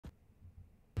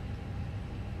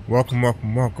Welcome,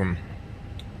 welcome, welcome.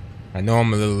 I know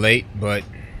I'm a little late, but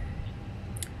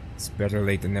it's better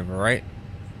late than never, right?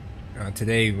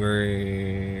 Today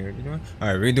we're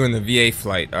doing the VA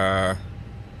flight to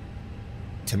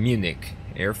Munich,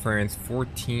 Air France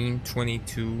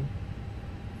 1422,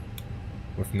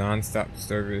 with non-stop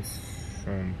service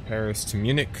from Paris to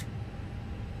Munich.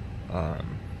 I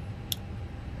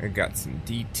got some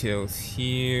details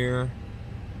here.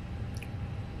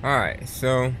 Alright,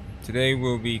 so today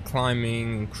we'll be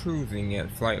climbing and cruising at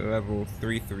flight level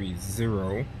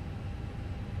 330,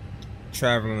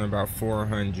 traveling about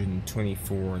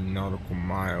 424 nautical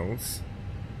miles.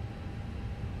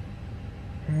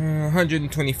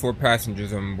 124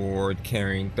 passengers on board,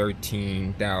 carrying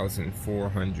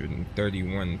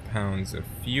 13,431 pounds of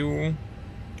fuel,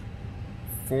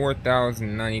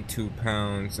 4,092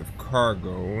 pounds of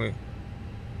cargo.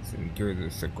 So it gives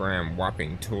us a grand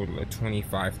whopping total of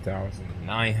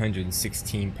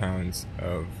 25,916 pounds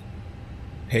of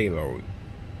payload.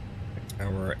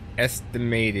 Our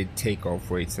estimated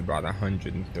takeoff weight's about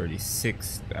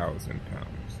 136,000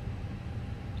 pounds.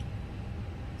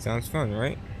 Sounds fun,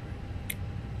 right?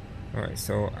 Alright,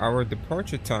 so our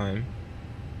departure time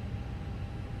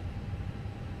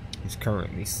is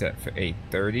currently set for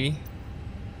 8:30.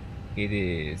 It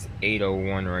is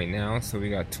 8:01 right now, so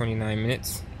we got 29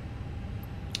 minutes.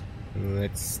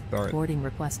 Let's start boarding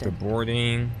requested. The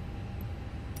boarding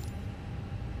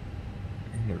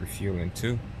and the refueling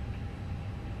too.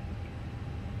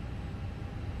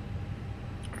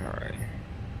 Alright.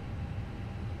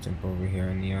 Jump over here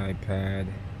on the iPad.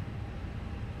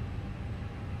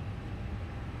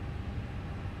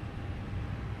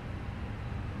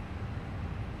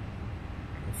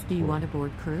 Do you want to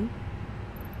board crew?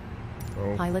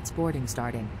 Oh. Pilot's boarding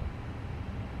starting.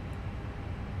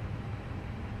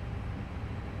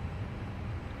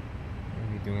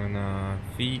 Doing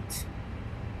feet,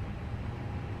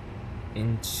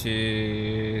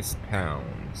 inches,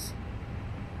 pounds.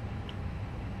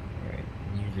 Right.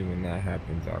 Usually when that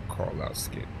happens, our call outs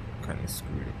get kind of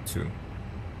screwed up too.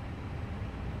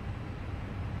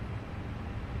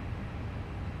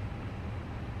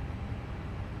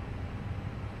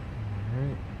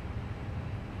 Alright.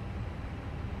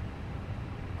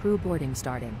 Crew boarding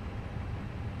starting.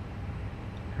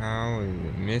 How is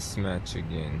it mismatch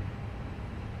again?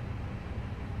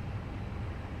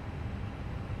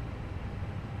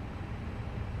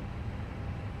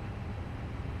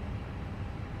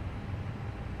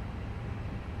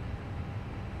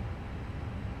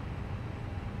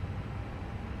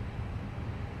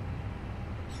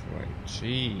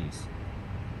 Jeez.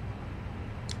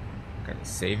 Gotta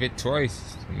save it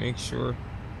twice to make sure.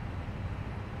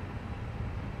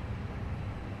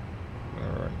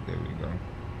 Alright, there we go.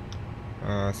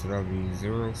 So that'll be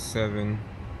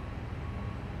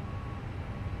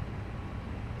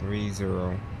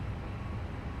 0730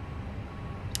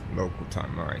 local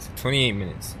time. Alright, so 28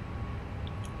 minutes.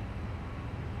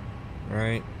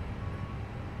 Alright.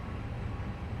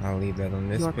 I'll leave that on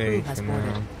this page for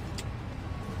now.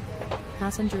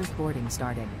 Passengers boarding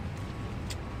starting.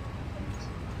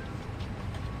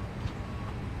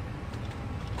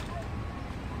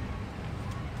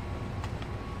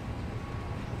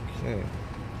 Okay.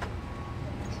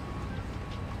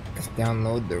 Let's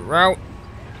download the route.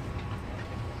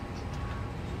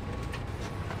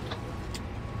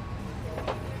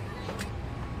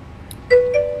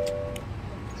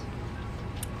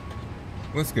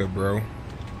 What's good, bro?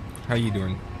 How you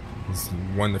doing? This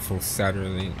wonderful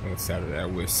Sunday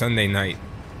night.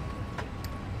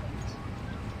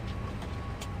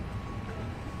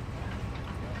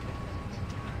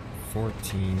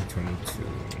 $14.22.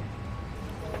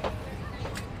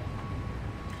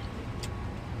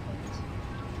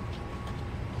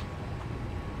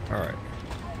 Alright.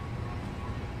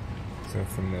 So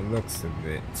from the looks of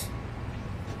it,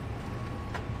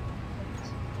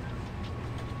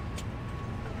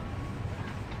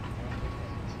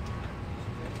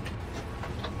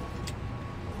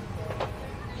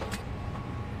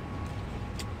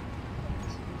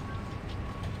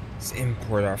 let's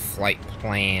import our flight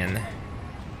plan.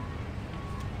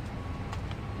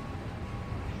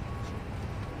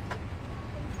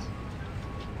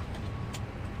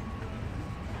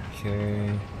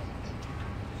 Okay.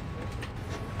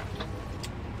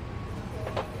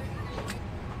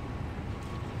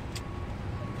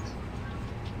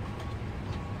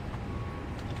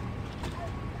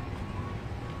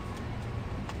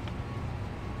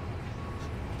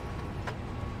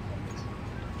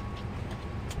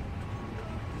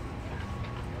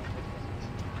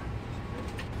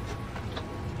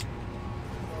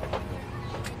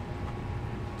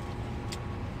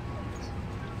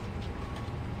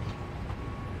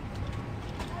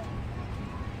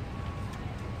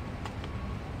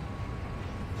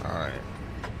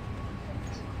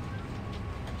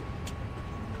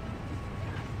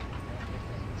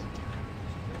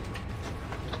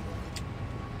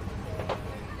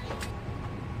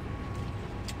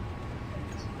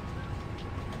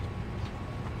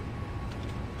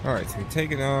 Alright, so we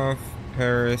take it off.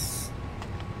 Paris.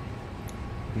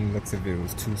 And looks like it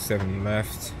was 27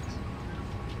 left.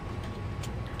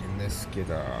 And let's get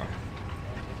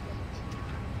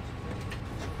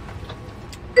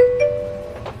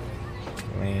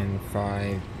land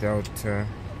 5 Delta.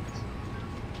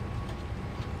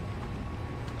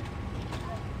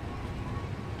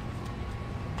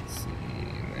 Let's see,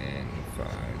 land 5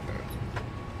 Delta.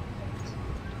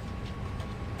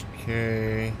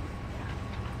 Okay.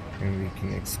 And we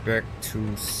can expect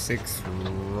 26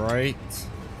 right.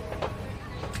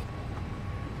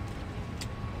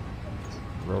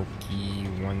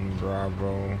 Roki 1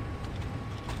 Bravo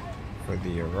for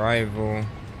the arrival.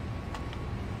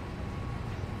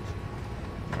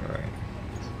 Alright.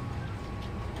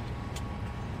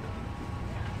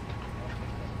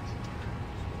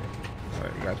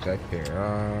 Alright, got that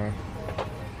there.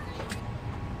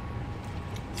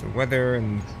 So weather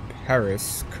in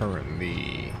Paris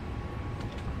currently.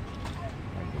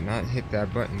 I did not hit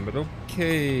that button, but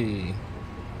okay.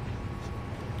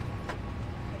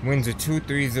 Winds are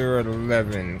 230 at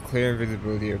 11. Clear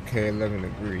visibility, okay, 11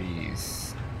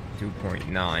 degrees.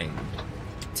 2.9.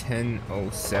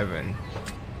 10:07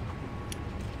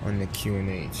 on the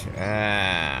QNH.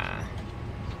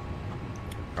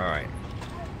 Alright.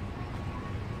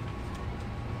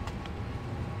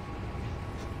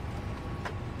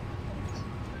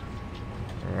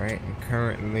 Alright, and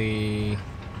currently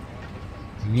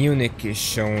Munich is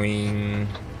showing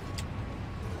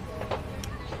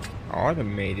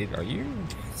automated. Are you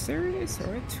serious?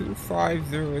 Alright,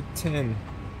 25010.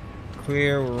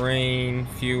 Clear, rain,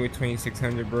 fuel at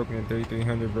 2600, broken at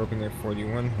 3300, broken at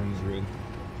 4100.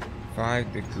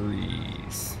 5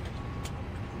 degrees.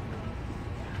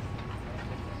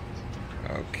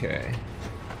 Okay.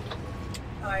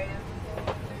 How are you?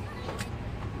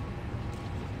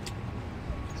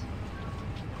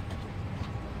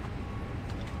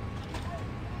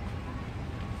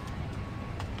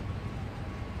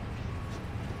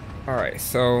 Alright,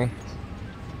 so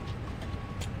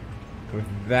with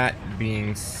that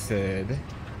being said,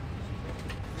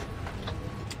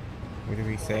 what did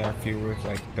we say our fuel was?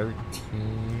 Like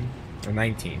 13 or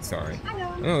 19, sorry.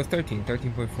 No, it's 13,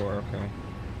 13.4, okay.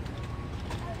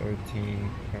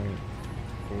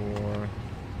 13.4.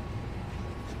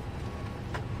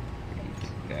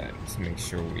 Get that. Let's make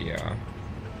sure we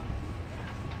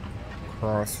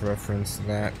cross-reference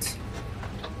that.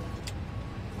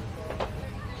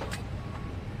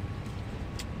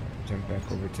 Jump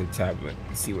back over to the tablet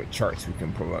and see what charts we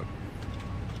can pull up.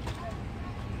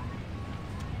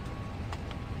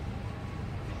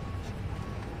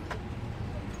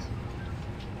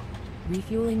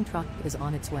 Refueling truck is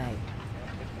on its way.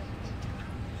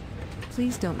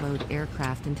 Please don't load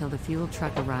aircraft until the fuel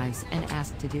truck arrives and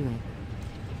ask to do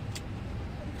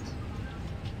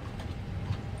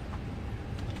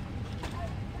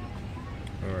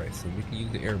it. Alright, so we can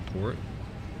use the airport.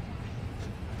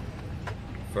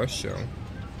 First show.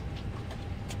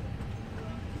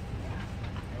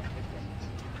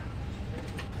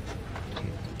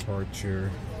 Departure.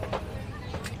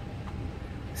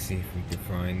 See if we can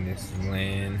find this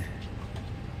land.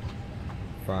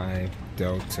 5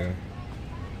 Delta.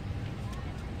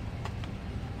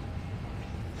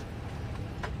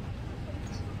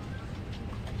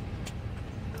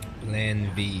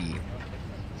 Land V.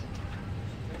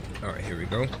 Alright, here we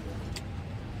go.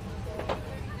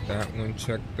 That one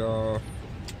checked off.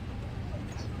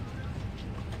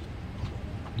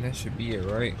 That should be it,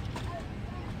 right?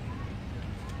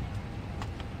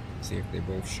 See if they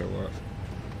both show up.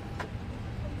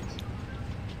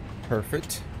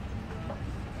 Perfect.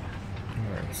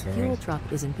 Alright, so Fuel truck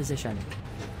is in position.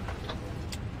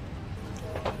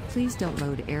 Please don't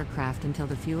load aircraft until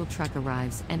the fuel truck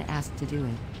arrives and ask to do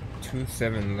it.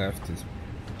 27 left is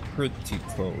pretty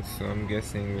close, so I'm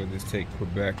guessing we'll just take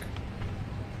Quebec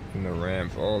from the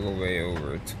ramp all the way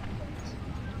over to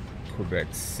Quebec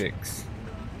 6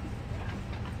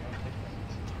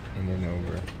 and then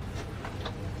over.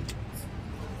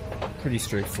 Pretty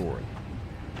straightforward.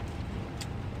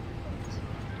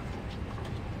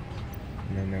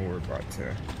 And I know we're about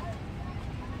to it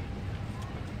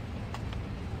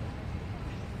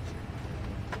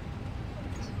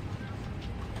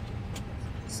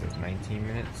says 19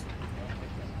 minutes.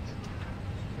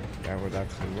 That would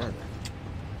actually work.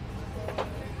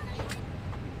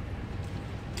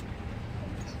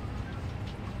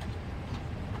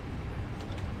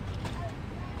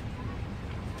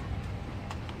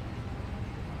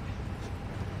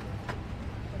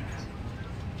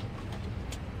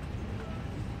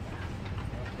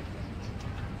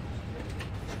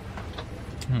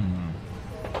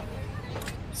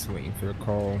 So after the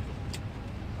call.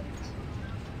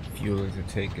 Fuelers are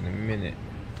taking a minute.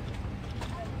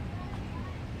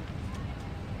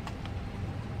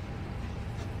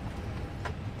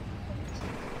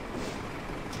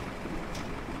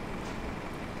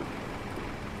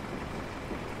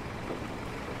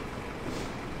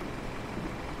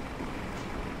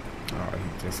 Oh,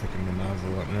 he's just hooking the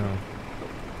nozzle up now.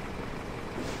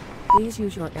 Please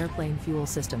use your airplane fuel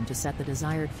system to set the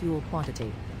desired fuel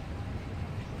quantity.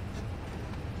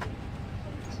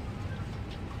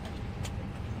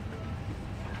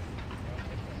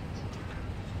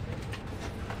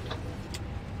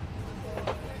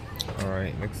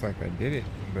 Alright, looks like I did it,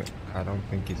 but I don't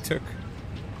think it took.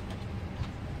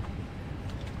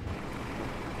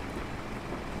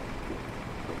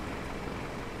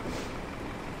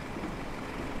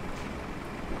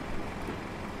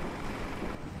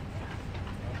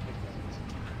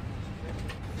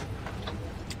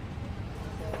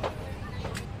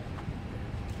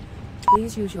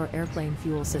 Please use your airplane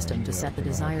fuel system to set the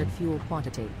desired fuel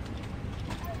quantity.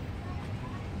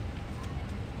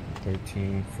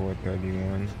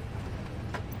 13,431.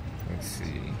 Let's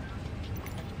see.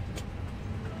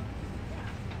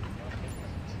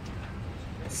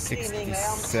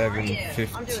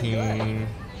 67.15.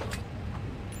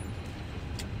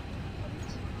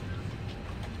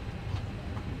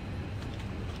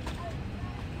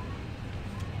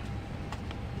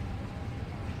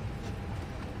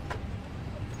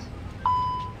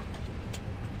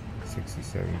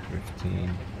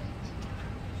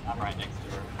 I'm right next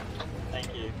to her.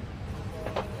 Thank you.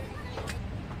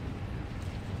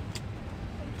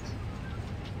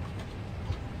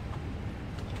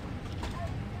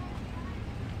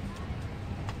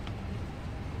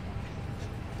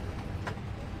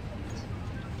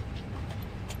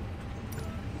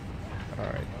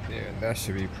 Alright, yeah, that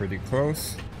should be pretty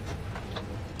close.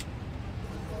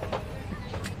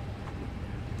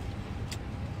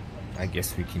 I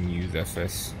guess we can use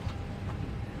FS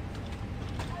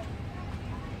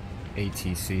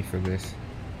ATC for this.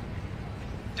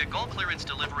 De Gaulle clearance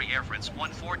delivery Air France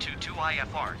 1422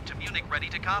 IFR to Munich, ready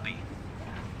to copy.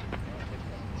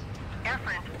 Air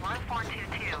France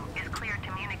 1422 is cleared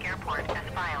to Munich Airport as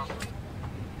filed.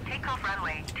 Takeoff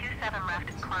runway 27 left,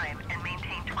 climb and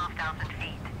maintain 12,000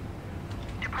 feet.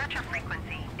 Departure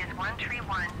frequency is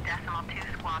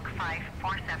 131.2 squawk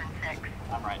 5476.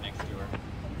 I'm right next to her.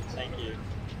 Thank you.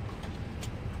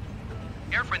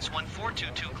 Air France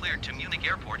 1422 cleared to Munich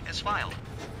Airport as filed.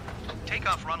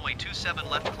 Takeoff runway 27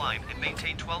 left, climb and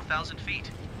maintain 12,000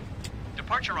 feet.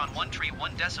 Departure on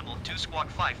 131.2 squawk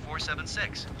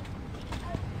 5476.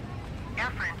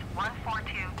 Air France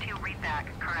 1422 readback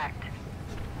correct.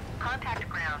 Contact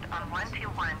ground on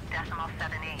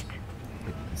 121.78.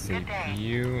 Good day.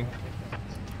 CPU.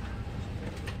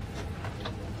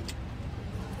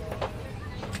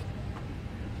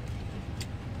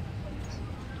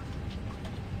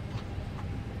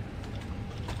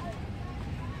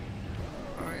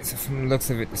 Alright, so from the looks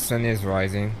of it, the sun is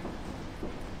rising.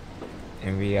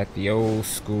 And we at the old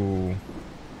school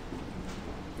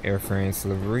Air France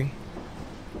livery.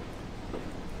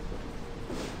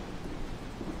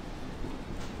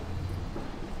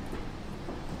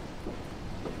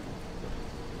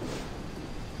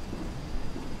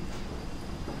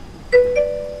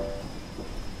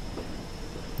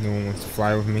 No one wants to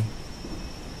fly with me.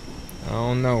 I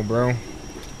don't know, bro.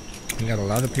 You got a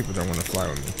lot of people that want to fly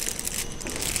with me.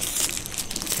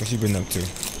 What you been up to?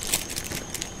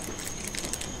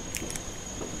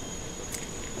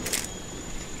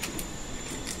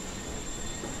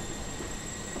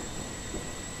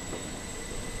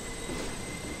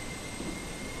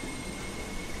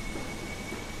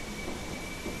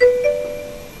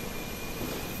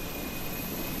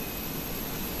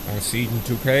 On Siege and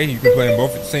 2K, you can play them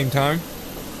both at the same time.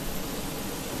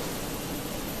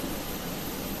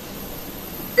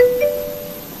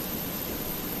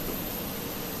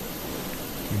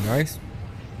 Nice.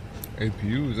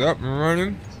 APU is up and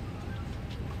running.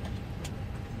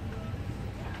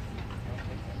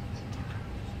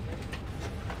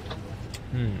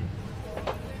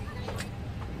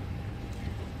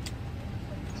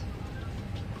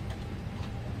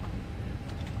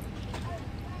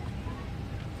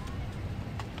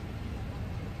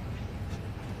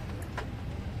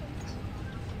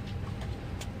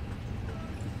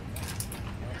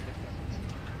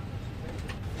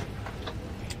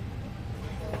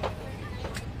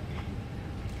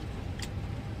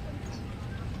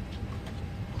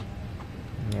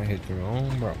 I hit the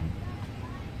wrong button.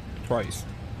 Twice.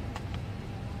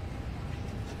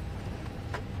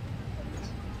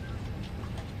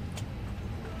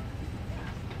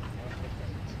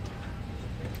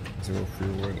 zero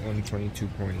forward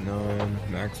 122.9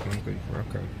 maximum 34.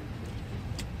 Okay.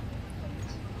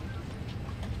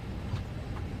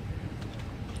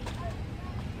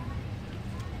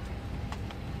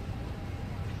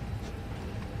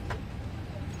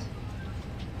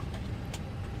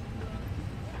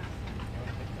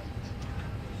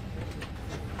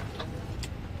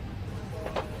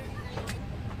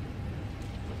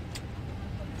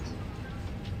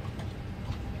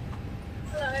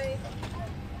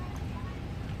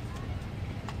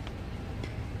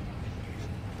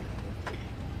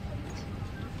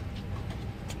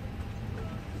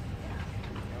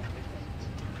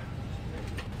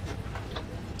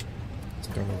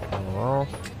 Power off.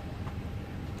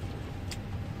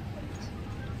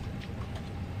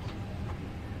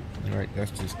 Alright,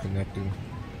 that's just connected.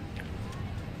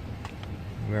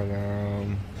 Well,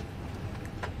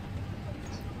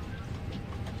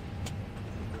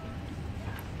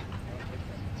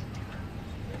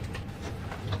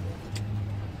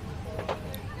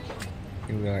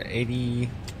 we got 80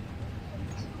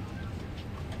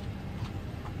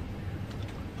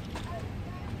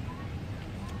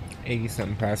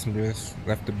 something passengers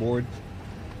left aboard.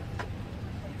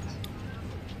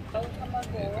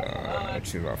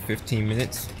 Actually about 15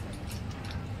 minutes.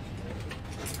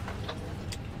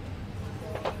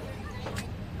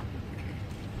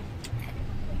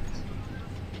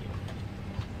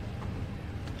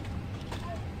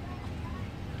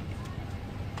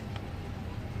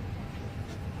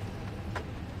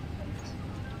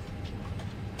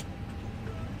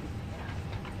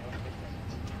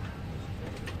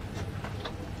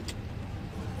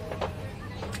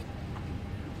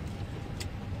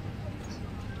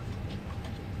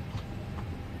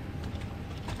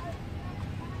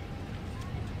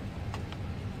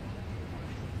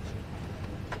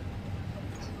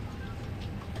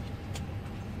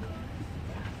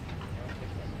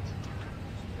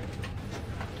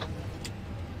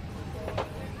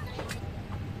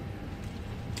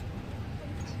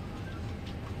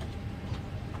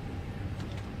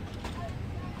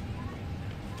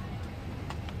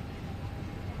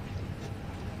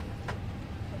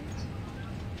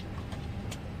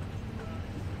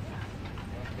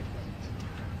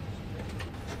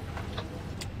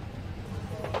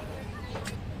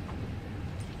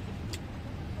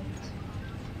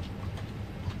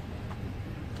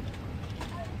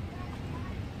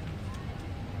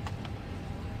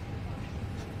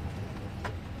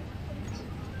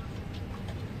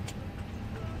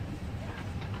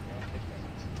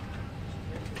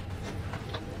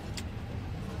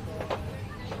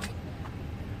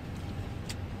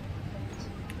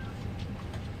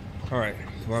 Alright,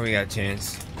 so while we got a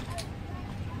chance,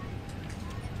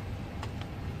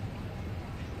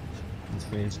 let's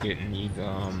finish getting these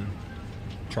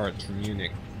charts from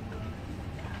Munich.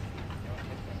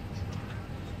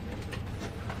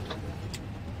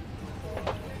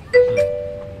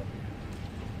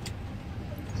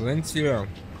 Valencia,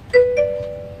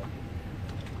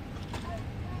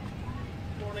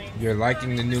 you're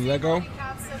liking the new Lego?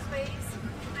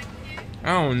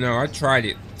 I don't know, I tried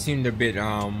it. Seemed a bit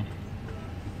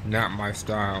not my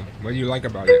style. What do you like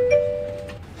about it?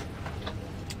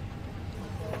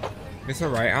 It's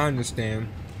alright, I understand.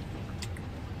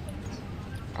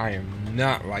 I am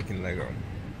not liking Lego.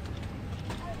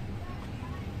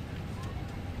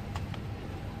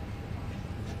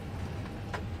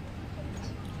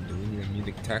 Do we need a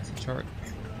Munich taxi chart?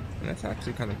 And that's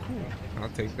actually kind of cool. I'll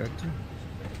take that too.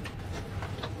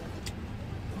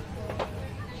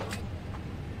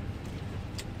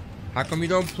 How come you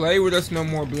don't play with us no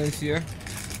more, Valencia?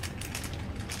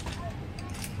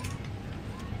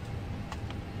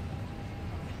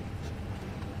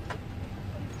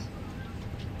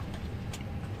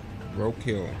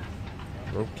 Roadkill.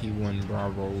 Roadkill 1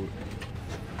 Bravo.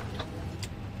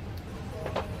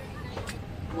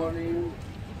 Morning.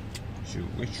 Shoot,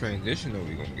 which transition are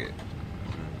we gonna get?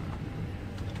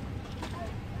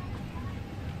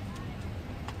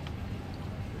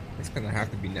 It's gonna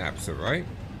have to be Napsa, right?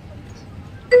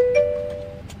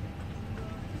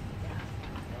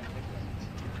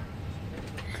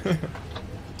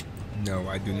 No,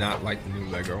 I do not like the new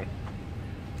Lego.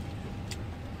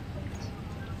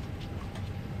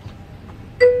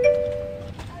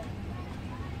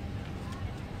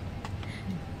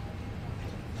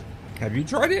 Have you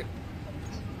tried it?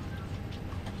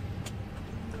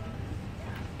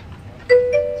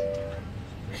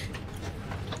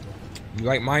 You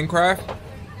like Minecraft?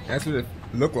 That's what it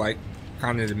looked like,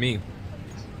 kinda to me.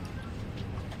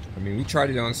 I mean, we tried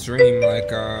it on stream like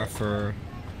for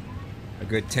a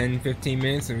good 10-15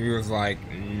 minutes and we was like,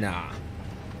 nah.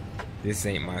 This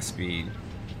ain't my speed.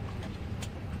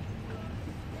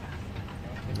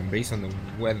 And based on the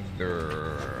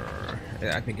weather,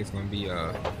 I think it's gonna be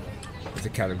it's a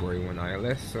category 1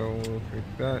 ILS. So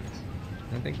with that,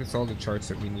 I think that's all the charts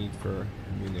that we need for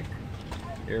Munich.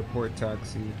 Airport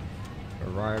taxi,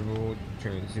 arrival,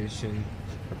 transition,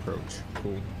 approach.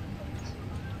 Cool.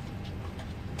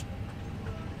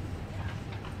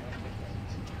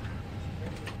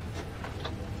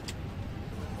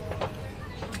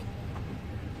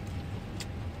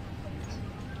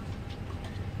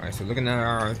 Alright, so looking at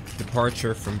our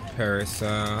departure from Paris,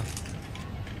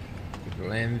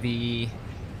 Lanvy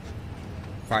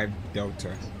 5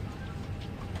 Delta.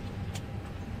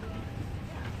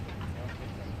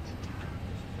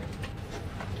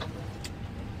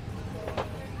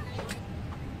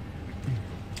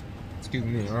 Excuse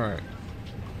me, alright.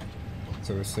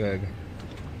 So it said,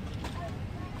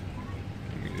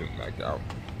 let me zoom back out.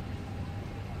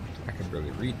 I can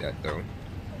barely read that though.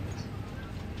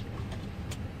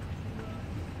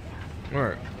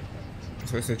 Alright.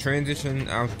 So it's a transition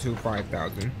altitude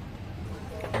 5,000.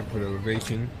 Airport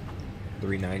elevation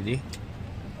 390.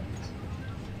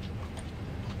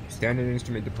 Standard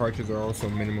instrument departures are also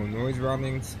minimal noise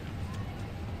routings.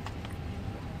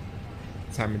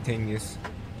 Simultaneous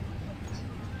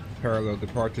parallel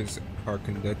departures are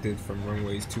conducted from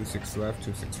runways 26 left,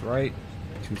 26 right,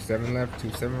 27 left,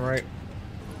 27 right.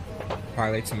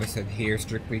 Pilots must adhere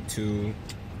strictly to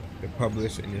the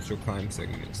published initial climb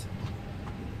segments.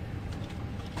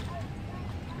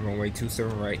 Runway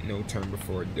 27 right, no turn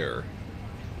before DIR.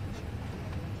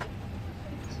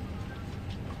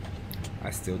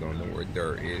 I still don't know where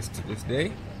DIR is to this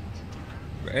day,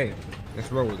 but hey,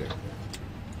 let's roll with it.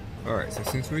 Alright, so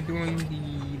since we're doing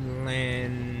the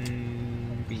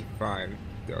land B5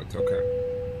 Delta, okay.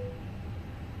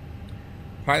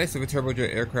 Pilots of a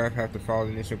turbojet aircraft have to follow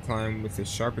the initial climb with the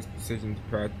sharpest precision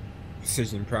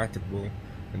practicable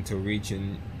until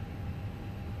reaching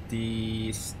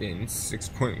distance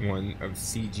 6.1 of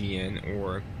CGN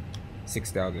or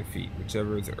 6,000 feet,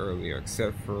 whichever is earlier,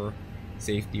 except for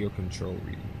safety or control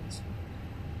reasons.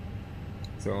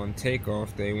 So on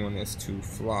takeoff, they want us to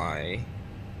fly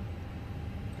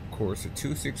course of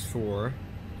 264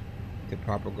 to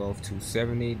Papa Golf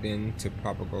 270, then to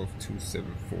Papa Golf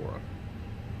 274.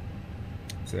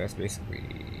 So that's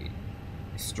basically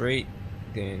straight,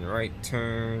 then right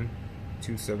turn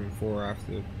 274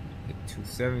 after hit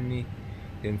 270.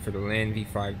 Then for the land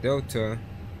V5 Delta,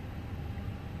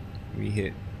 we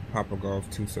hit Papa Golf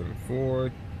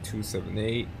 274,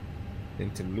 278,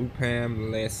 then to Lupam,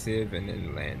 Lesiv, and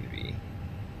then land V.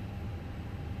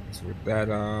 So with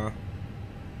that,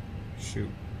 shoot.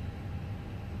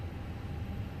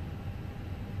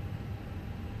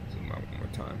 Zoom out one more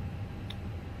time.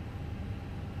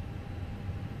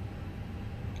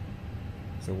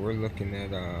 So we're looking at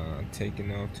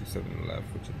taking off 27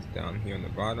 left, which is down here on the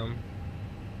bottom.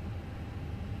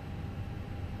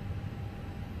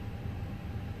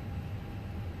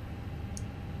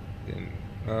 Then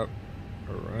up,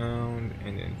 around,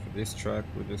 and then for this track,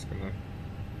 we're just gonna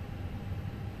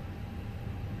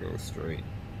go straight.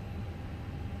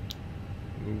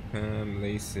 Lupam,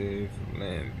 Lesiv,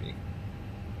 Lanvy.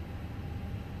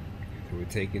 So we're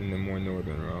taking the more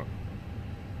northern route.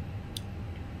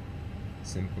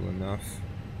 Simple enough.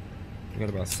 We got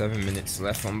about 7 minutes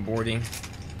left on boarding.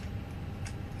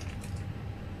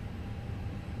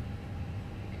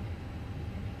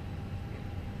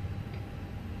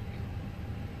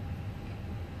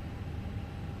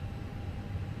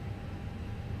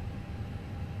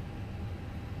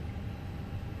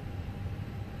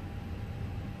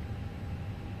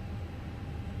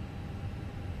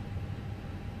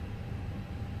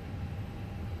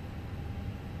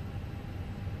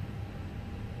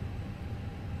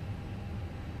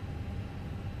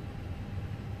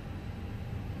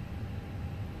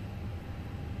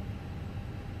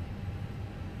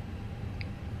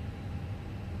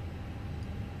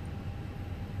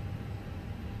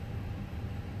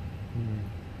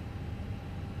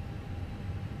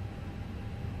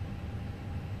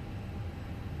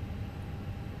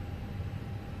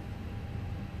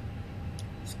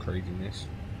 It's craziness.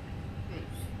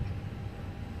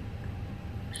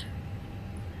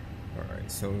 Alright,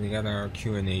 so we got our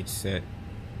QNH set.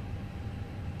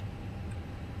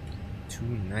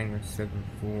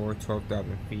 2974,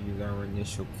 12,000 feet is our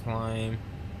initial climb,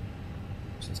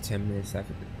 which is 10 minutes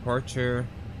after departure.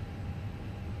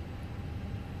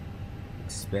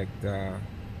 Expect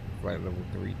flight level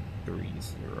 330.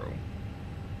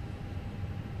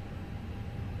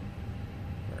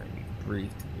 Alright, we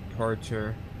briefed the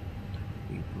departure,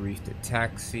 we briefed the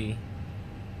taxi,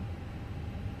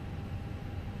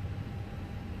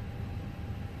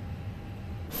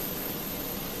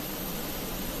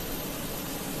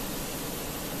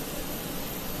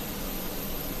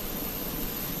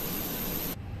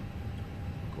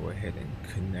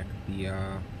 check the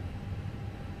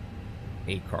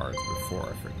A cars before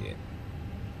I forget.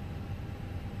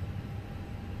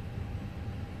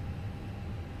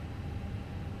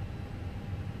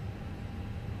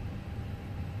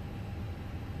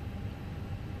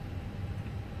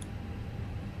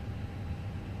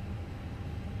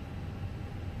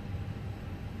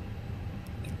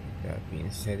 That being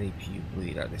said, APU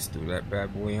bleed, I just threw that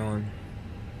bad boy on.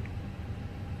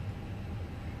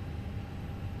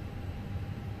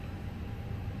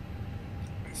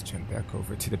 Let's jump back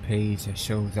over to the page that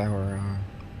shows our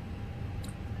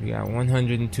we got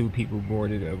 102 people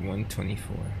boarded at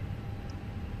 124.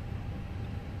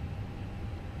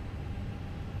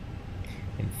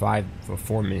 And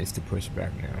 4 minutes to push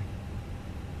back now.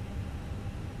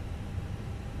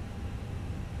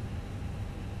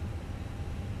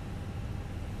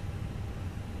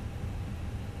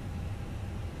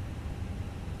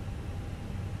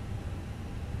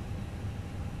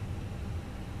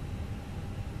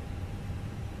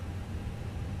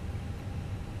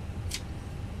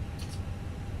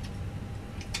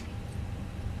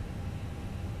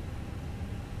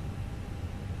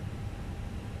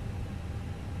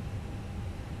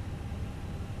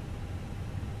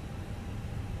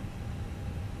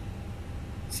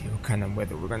 See what kind of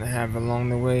weather we're gonna have along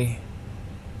the way.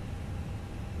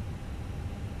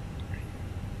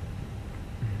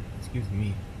 Excuse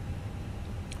me.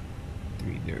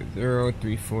 300,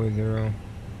 340.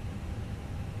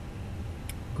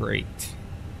 Great.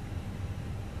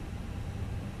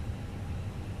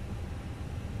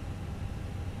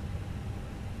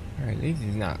 Alright, at least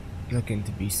it's not looking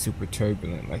to be super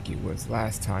turbulent like it was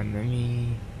last time. Let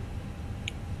me...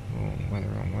 Oh, went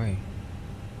the wrong way.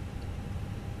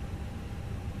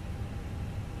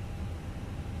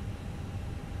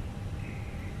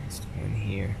 One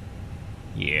here.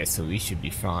 Yeah, so we should be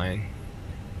fine.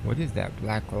 What is that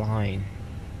black line?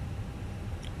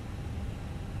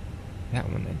 That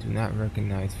one I do not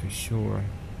recognize for sure.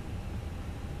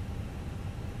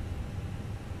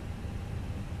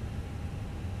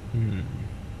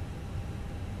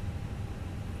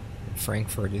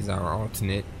 Frankfurt is our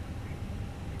alternate,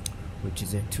 which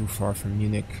isn't too far from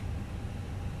Munich.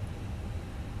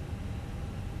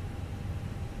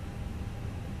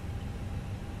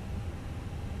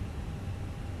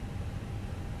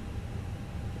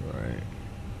 Right.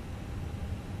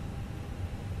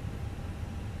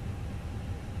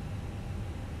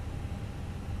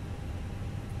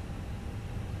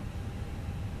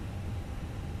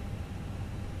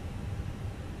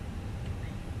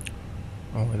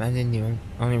 Oh, and I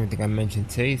don't even think I mentioned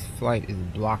today's flight is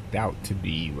blocked out to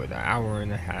be what, an hour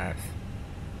and a half.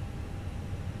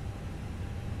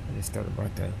 I just thought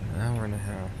about that. An hour and a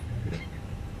half.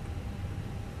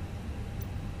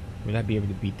 Will I be able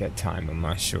to beat that time? I'm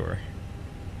not sure.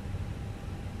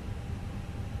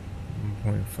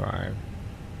 1.5.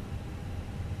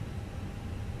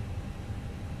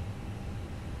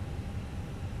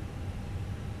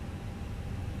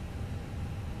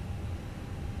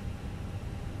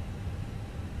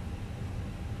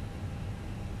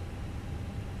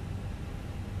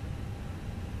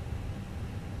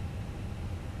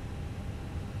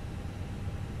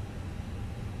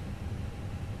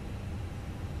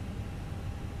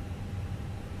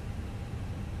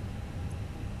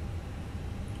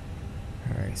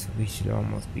 Alright, so we should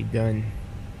almost be done.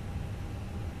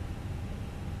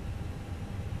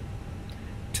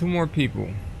 2 more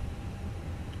people.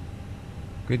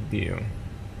 Good deal.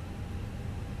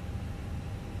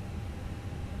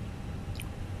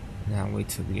 Now wait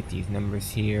till we get these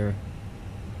numbers here,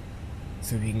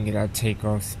 so we can get our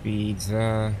takeoff speeds.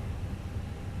 Alright,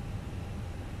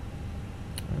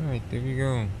 there we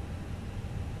go.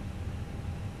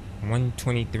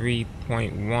 123.1,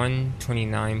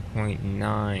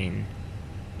 29.9.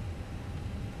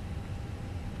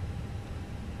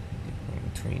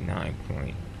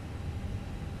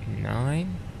 29.9.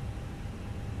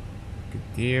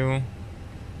 Good deal.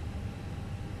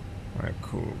 Alright,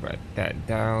 cool. Got that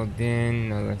dialed in.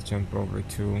 Now let's jump over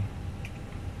to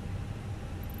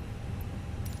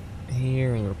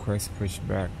here and request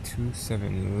pushback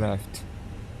 27 left.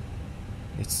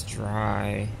 It's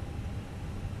dry.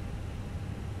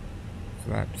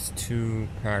 Flaps 2,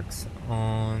 packs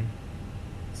on.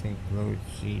 Sync load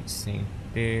sheet, sync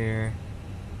there.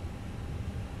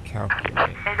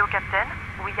 Calculate. Hello, Captain.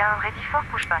 We are ready for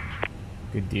pushback.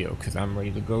 Good deal, because I'm ready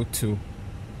to go too.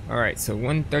 Alright, so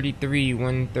 133,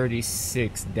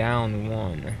 136, down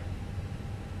 1.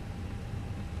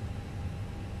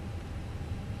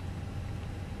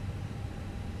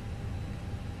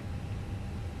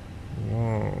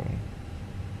 Whoa.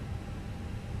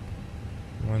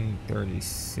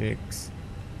 36.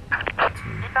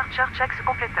 Departure checks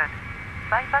completed.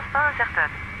 Bypass pas inserted.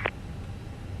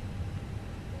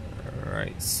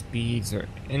 Alright, speeds are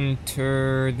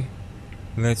entered.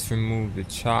 Let's remove the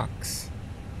chocks.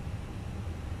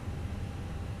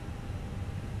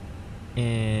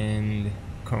 And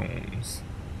cones.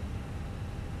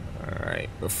 Alright,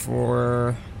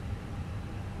 before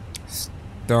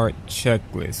start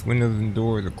checklist. Windows and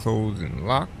doors are closed and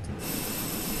locked.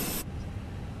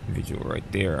 Visual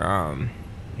right there.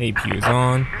 APU is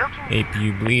on.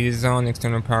 APU bleed is on.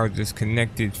 External power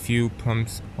disconnected. Fuel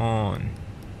pumps on.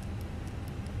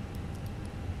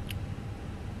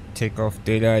 Takeoff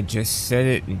data, I just set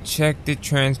it and checked it.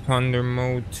 Transponder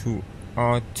mode to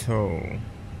auto.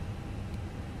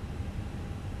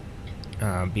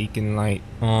 Beacon light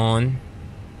on.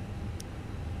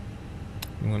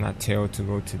 We want our tail to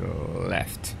go to the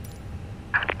left.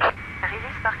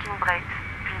 Release parking brakes,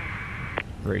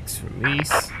 please. Brakes release.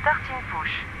 Starting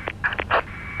push.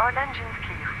 All engines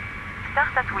clear.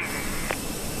 Start at wheel.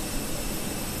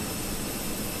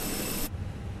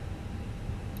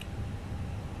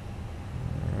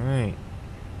 Alright.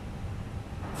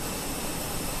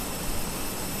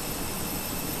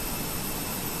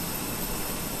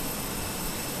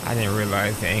 I didn't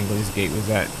realize the angle this gate was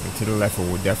at. And to the left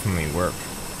it would definitely work.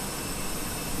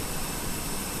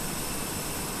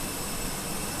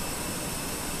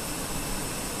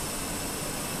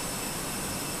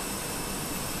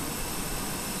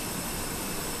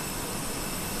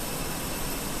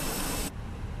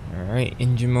 Alright,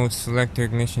 engine mode selector,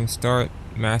 ignition start,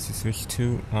 master switch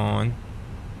 2 on.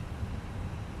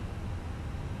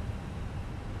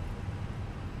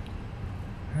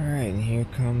 Alright, and here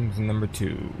comes number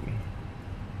 2.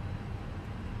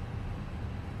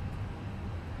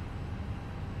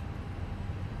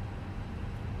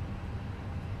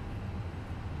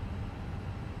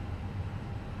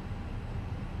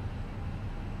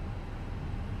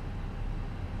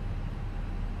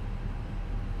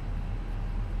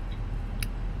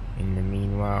 In the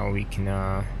meanwhile, we can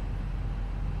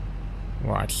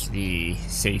watch the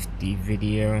safety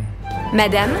video.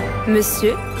 Madame,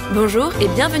 monsieur, bonjour et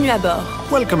bienvenue à bord.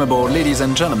 Welcome aboard, ladies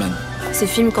and gentlemen. Ce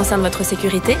film concerne votre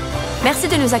sécurité. Merci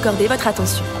de nous accorder votre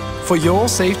attention. For your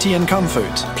safety and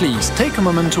comfort, please take a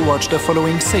moment to watch the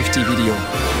following safety video.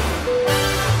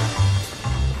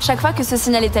 Chaque fois que ce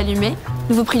signal est allumé,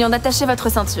 nous vous prions d'attacher votre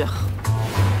ceinture.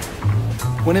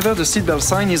 Whenever the seatbelt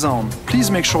sign is on,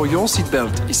 please make sure your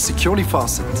seatbelt is securely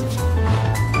fastened.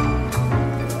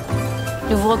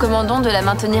 Nous vous recommandons de la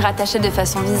maintenir attachée de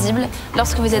façon visible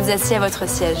lorsque vous êtes assis à votre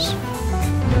siège.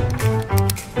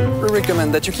 We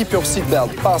recommend that you keep your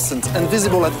seatbelt fastened and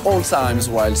visible at all times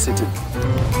while seated.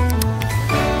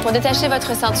 Pour détacher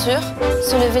votre ceinture,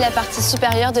 soulevez la partie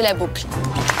supérieure de la boucle.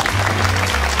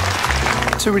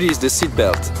 To release the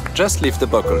seatbelt, just lift the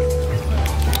buckle.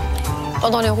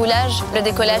 Pendant le roulage, le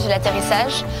décollage et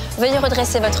l'atterrissage, veuillez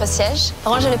redresser votre siège,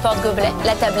 ranger le porte-gobelet,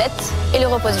 la tablette et le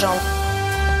repose-jambes.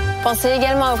 Pensez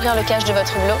également à ouvrir le cache de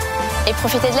votre hublot et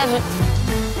profitez de la vue.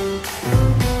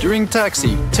 During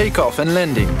taxi, takeoff and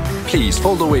landing, please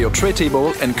fold away your tray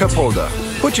table and cup holder.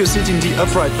 Put your seat in the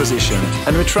upright position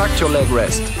and retract your leg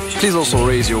rest. Please also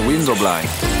raise your window blind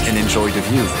and enjoy the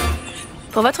view.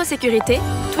 Pour votre sécurité,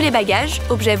 tous les bagages,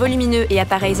 objets volumineux et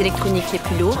appareils électroniques les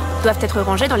plus lourds doivent être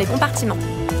rangés dans les compartiments.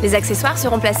 Les accessoires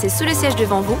seront placés sous le siège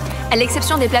devant vous, à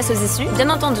l'exception des places aux issues, bien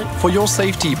entendu. For your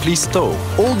safety, please stow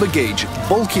all baggage,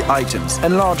 bulky items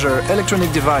and larger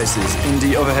electronic devices in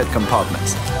the overhead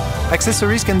compartments.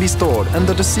 Accessories can be stored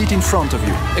under the seat in front of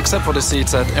you, except for the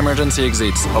seats at emergency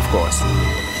exits, of course.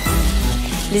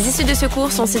 Les issues de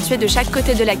secours sont situées de chaque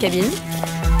côté de la cabine,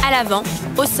 à l'avant,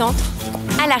 au centre,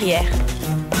 à l'arrière.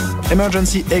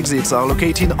 Emergency exits are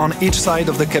located on each side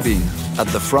of the cabin, at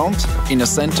the front, in the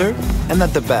center, and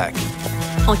at the back.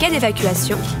 En cas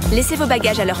d'évacuation, laissez vos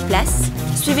bagages à leur place,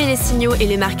 suivez les signaux et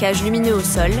les marquages lumineux au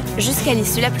sol jusqu'à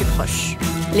l'issue la plus proche.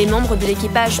 Les membres de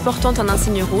l'équipage portant un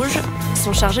insigne rouge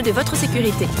sont chargés de votre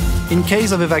sécurité. In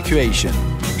case of evacuation,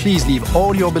 please leave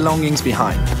all your belongings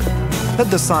behind. Let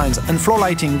the signs and floor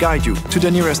lighting guide you to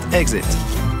the nearest exit.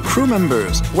 Crew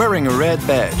members wearing a red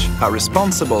badge are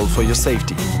responsible for your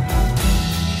safety.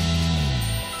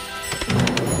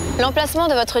 L'emplacement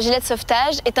de votre gilet de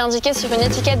sauvetage est indiqué sur une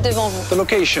étiquette devant vous. The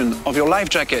location of your life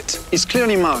jacket is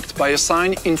clearly marked by a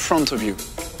sign in front of you.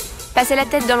 Passez la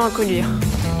tête dans l'encolure.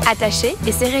 Attachez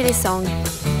et serrez les sangles.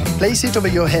 Place it over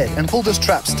your head and pull the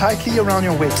straps tightly around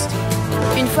your waist.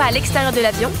 Une fois à l'extérieur de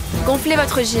l'avion, gonflez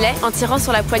votre gilet en tirant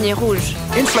sur la poignée rouge.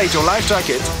 Inflate your life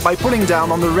jacket by pulling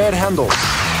down on the red handle.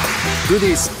 Do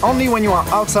this only when you are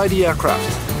outside the aircraft.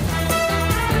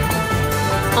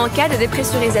 En cas de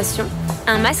dépressurisation,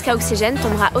 un masque à oxygène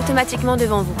tombera automatiquement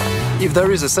devant vous. If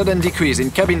there is a sudden decrease in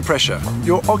cabin pressure,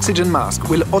 your oxygen mask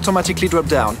will automatically drop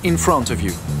down in front of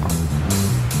you.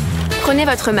 Prenez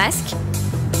votre masque,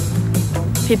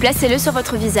 puis placez-le sur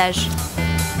votre visage.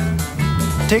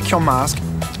 Take your mask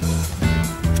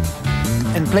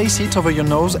and place it over your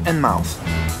nose and mouth.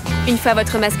 Une fois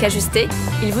votre masque ajusté,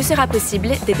 il vous sera possible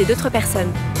d'aider d'autres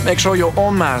personnes. Make sure your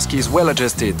own mask is well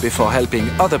adjusted before helping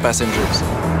other passengers.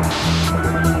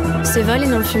 Ce vol est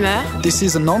non-fumeur This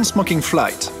is a non-smoking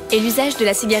flight. et l'usage de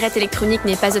la cigarette électronique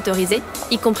n'est pas autorisé,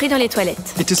 y compris dans les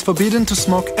toilettes. It is forbidden to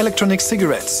smoke electronic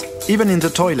cigarettes, even in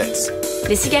the toilets.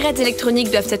 Les cigarettes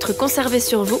électroniques doivent être conservées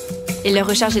sur vous et leur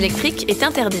recharge électrique est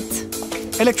interdite.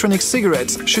 Electronic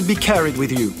cigarettes should be carried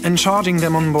with you, and charging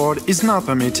them on board is not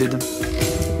permitted.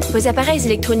 Vos appareils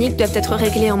électroniques doivent être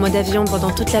réglés en mode avion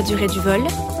pendant toute la durée du vol,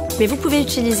 mais vous pouvez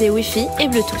utiliser Wi-Fi et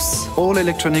Bluetooth. All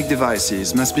electronic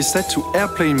devices must be set to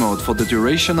airplane mode for the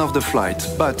duration of the flight,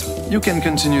 but you can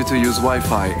continue to use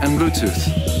Wi-Fi and Bluetooth.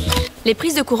 Les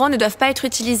prises de courant ne doivent pas être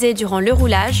utilisées durant le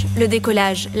roulage, le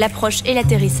décollage, l'approche et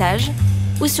l'atterrissage,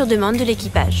 ou sur demande de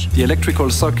l'équipage. The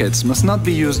electrical sockets must not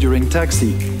be used during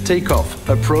taxi, takeoff,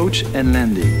 approach and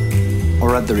landing,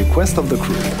 or at the request of the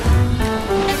crew.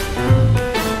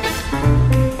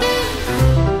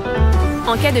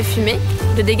 En cas de fumée,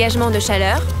 de dégagement de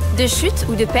chaleur, de chute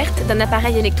ou de perte d'un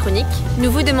appareil électronique, nous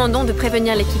vous demandons de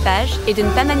prévenir l'équipage et de ne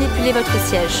pas manipuler votre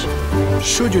siège.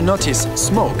 Should you notice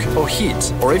smoke or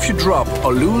heat, or if you drop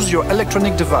or lose your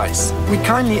electronic device, we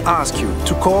kindly ask you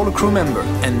to call a crew member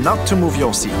and not to move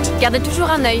your seat. Gardez toujours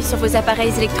un œil sur vos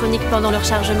appareils électroniques pendant leur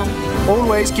chargement.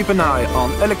 Always keep an eye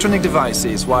on electronic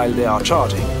devices while they are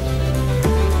charging.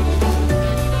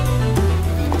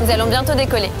 Nous allons bientôt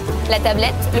décoller. La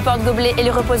tablette, le porte-gobelet et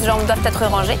le repose-jambes doivent être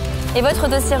rangés et votre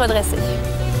dossier redressé.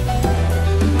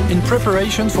 In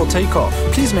preparation for takeoff,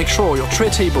 please make sure your tray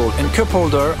table and cup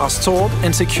holder are stored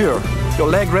and secure, your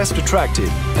leg rest retracted,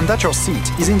 and that your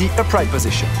seat is in the upright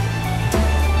position.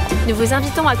 Nous vous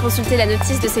invitons à consulter la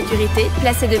notice de sécurité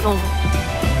placée devant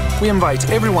vous. We invite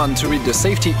everyone to read the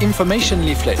safety information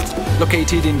leaflet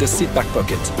located in the seat back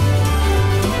pocket.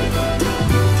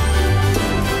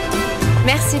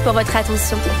 Merci pour votre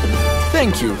attention.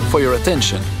 Thank you for your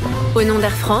attention. Au nom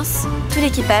d'Air France, tout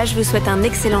l'équipage vous souhaite un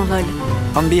excellent vol.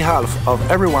 On behalf of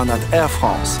everyone at Air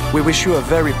France, we wish you a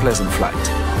very pleasant flight.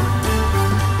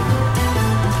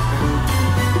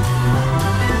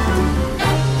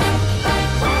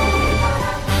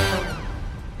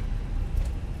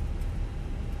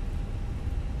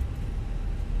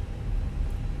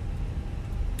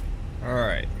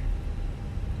 Alright.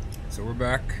 So we're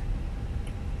back.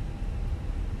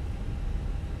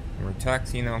 We're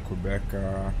taxiing out Quebec.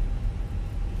 Like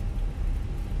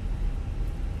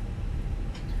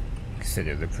I said,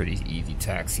 it was a pretty easy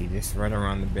taxi. Just right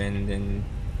around the bend and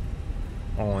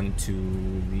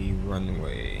onto the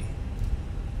runway.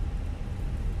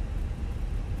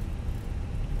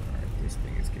 Alright, this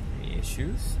thing is giving me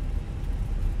issues.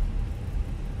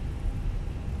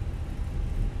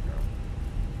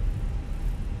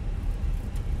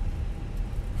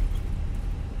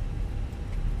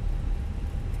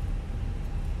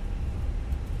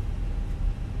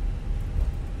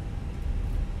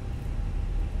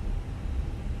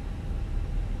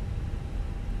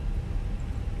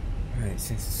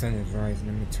 Since the sun is rising,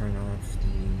 let me turn off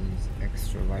these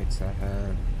extra lights I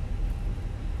have.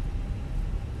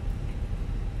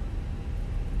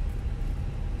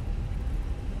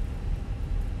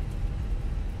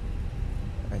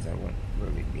 As I won't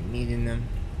really be needing them.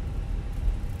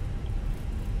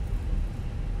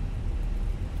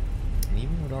 And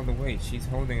even with all the weight, she's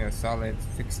holding a solid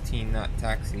 16-knot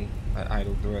taxi at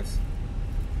idle thrust.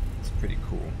 It's pretty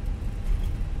cool.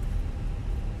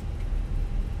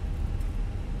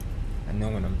 I know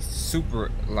when I'm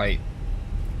super light,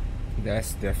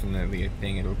 that's definitely a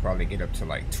thing. It'll probably get up to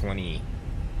like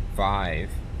 25.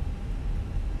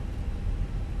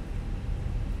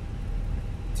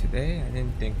 Today, I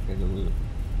didn't think that it would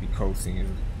be coasting as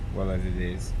well as it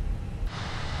is.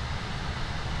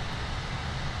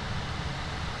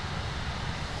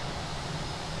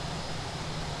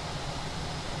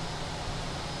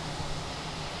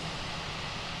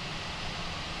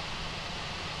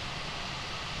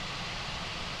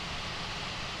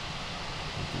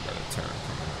 Turn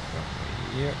coming up.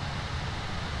 Yep.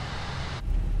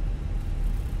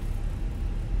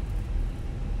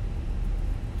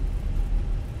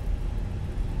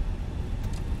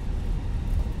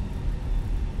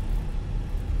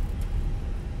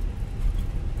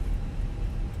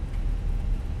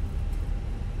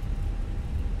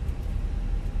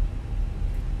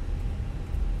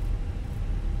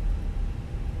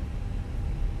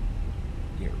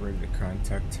 ready to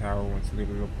contact tower once we get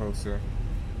a little closer.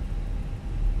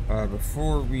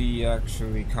 Before we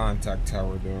actually contact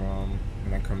tower though,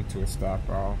 when I come to a stop,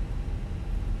 I'll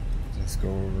just go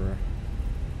over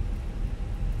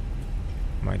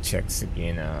my checks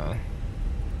again.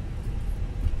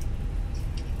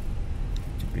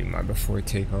 To be my before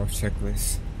takeoff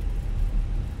checklist.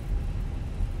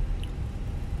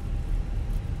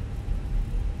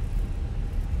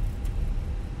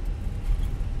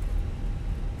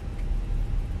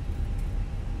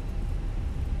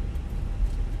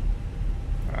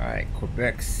 Alright,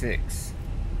 Quebec 6.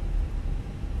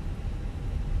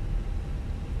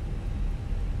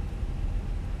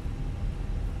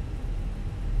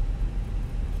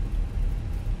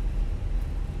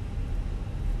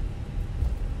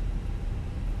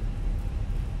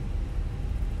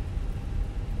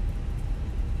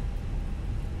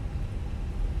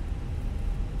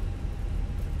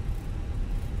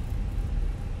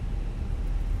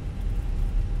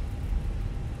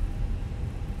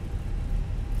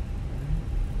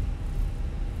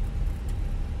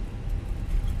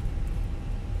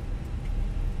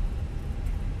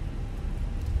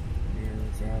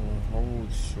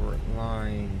 Short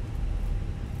line.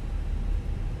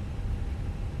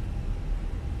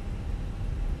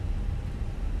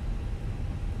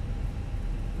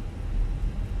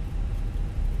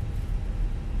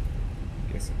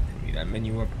 Guess I can leave that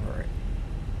menu up. Alright.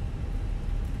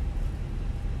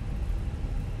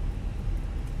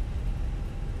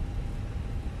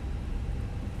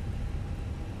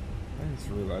 I just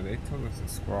realized they told us to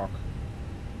squawk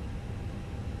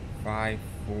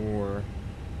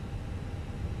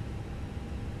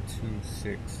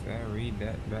 5426. Did I read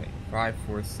that right?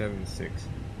 5476.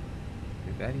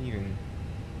 Did that even?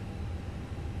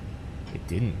 It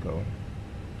didn't go.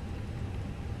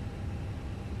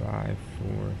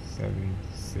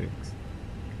 5476.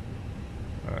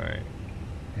 Alright.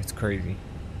 That's crazy.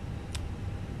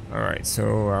 Alright,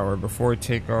 so our before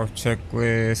takeoff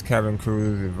checklist, cabin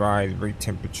crews advised brake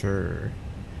temperature.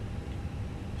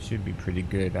 Should be pretty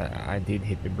good. I did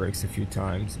hit the brakes a few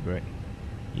times, but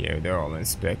yeah, they're all in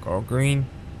spec, all green.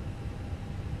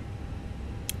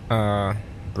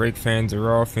 Brake fans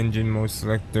are off, engine mode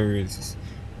selector is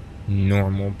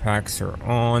normal, packs are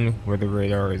on, weather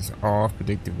radar is off,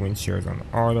 predictive wind shear is on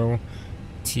auto,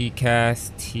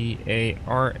 TCAS,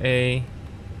 TARA,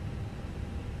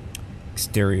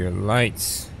 exterior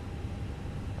lights.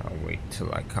 I'll wait till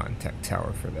I contact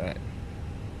tower for that.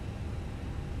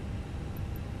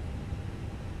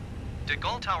 De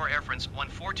Gaulle Tower Air France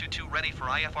 1422 ready for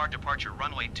IFR departure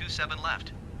runway 27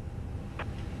 left.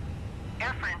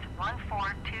 Air France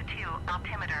 1422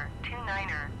 altimeter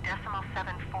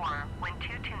 29.74, wind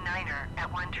 229er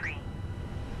at 13.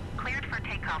 Cleared for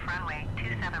takeoff runway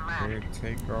 27 left. Cleared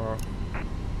takeoff.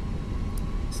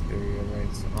 Exterior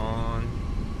lights on.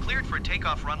 Cleared for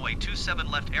takeoff runway 27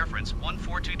 left Air France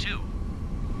 1422.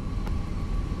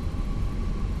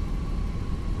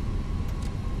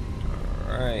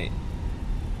 Alright.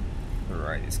 The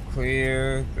right is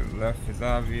clear, the left is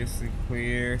obviously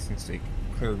clear since they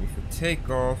cleared me for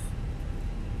takeoff.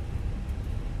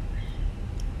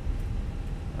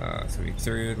 So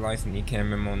exterior lights and ECAM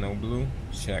memo no blue,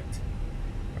 checked.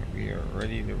 We are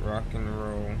ready to rock and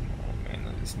roll. Oh man,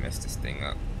 I just messed this thing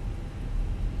up.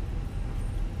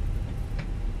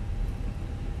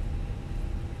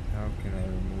 How can I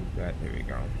remove that? There we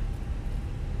go.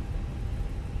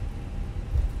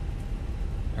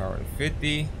 Power to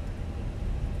 50.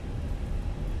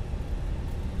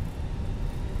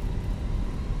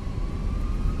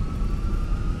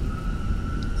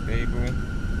 Stable.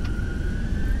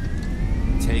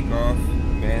 Takeoff.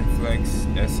 Band flex.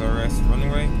 SRS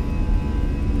runway.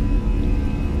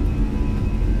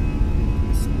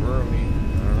 Squirrely.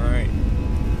 Alright.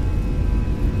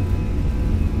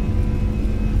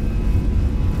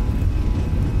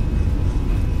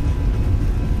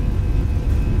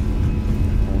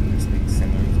 Holding this thing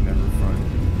center is never fun.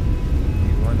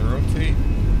 You want to rotate?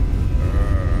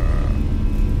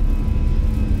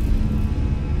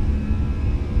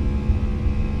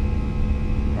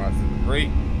 Positive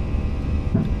brake.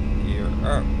 Gear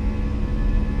up.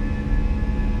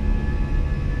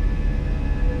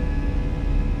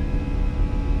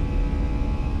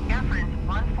 Air France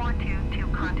 1422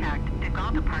 contact De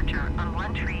Gaulle departure on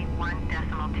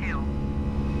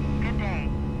 131.2. Good day.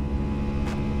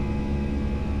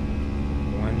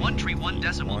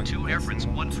 131.2 Air France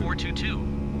 1422.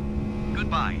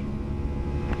 Goodbye.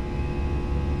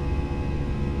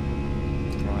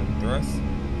 Climb thrust.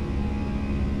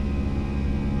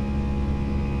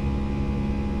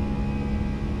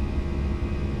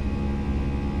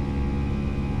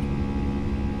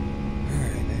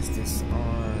 Is this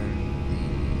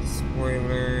on the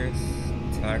spoilers?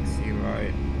 Taxi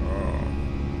light. Oh.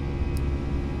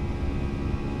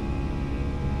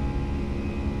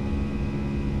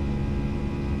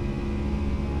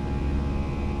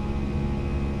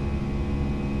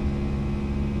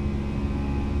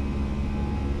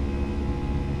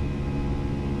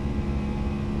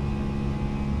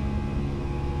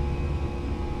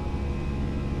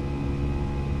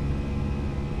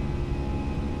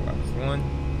 One.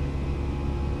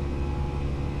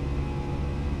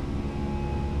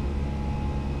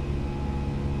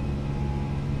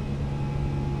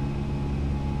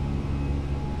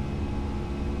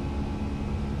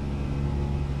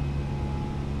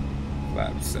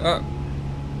 Flaps up.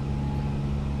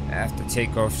 After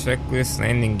takeoff checklist,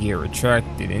 landing gear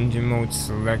retracted, engine mode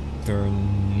selector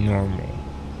normal.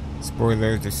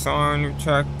 Spoilers disarmed,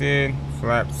 retracted,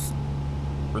 flaps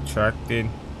retracted.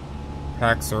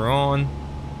 Packs are on,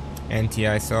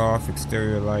 anti-ice off,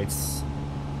 exterior lights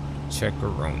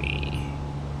checkeroni.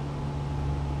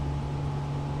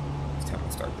 It's time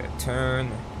to start that turn.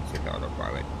 Check the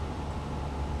autopilot.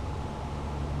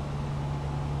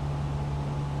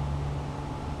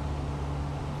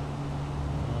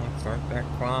 Start that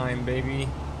climb, baby.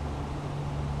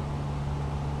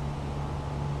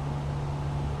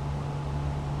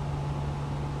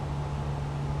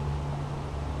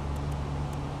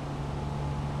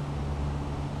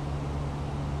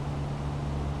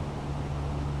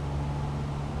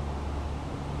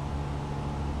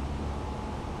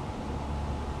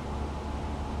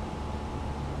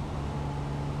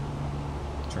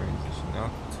 Transition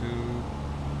altitude.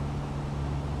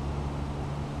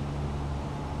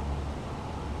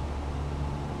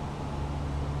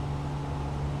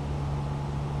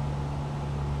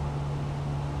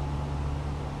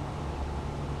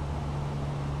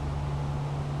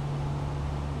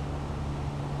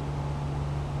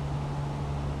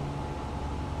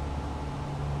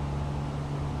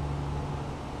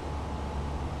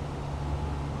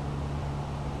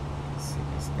 See,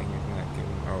 this thing is not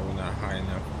getting, oh, not high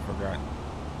enough, I forgot.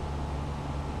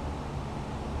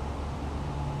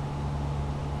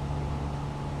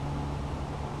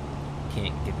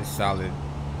 Can't get the solid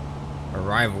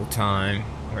arrival time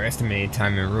or estimated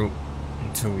time en route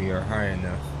until we are high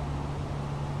enough.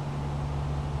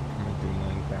 Coming through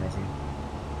 9,000.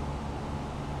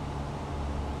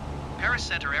 Paris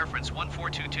Center Air France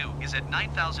 1422 is at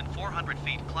 9,400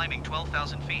 feet, climbing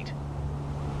 12,000 feet.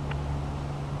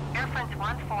 Air France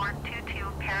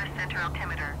 1422 Paris Center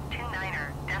altimeter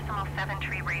 29er, decimal 7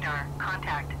 tree radar.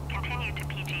 Contact. Continue to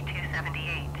PG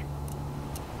 278.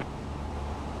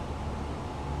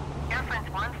 Air France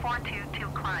 1422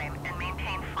 climb and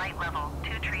maintain flight level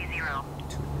 230.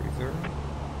 230.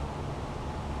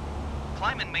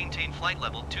 Climb and maintain flight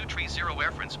level 230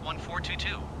 Air France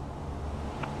 1422.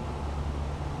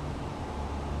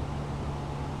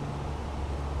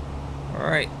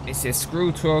 Alright, it says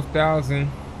screw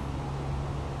 12,000.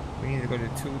 We need to go to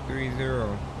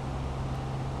 230.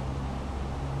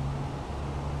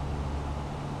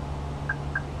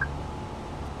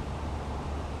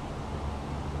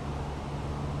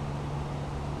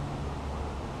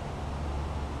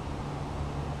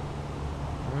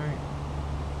 Alright.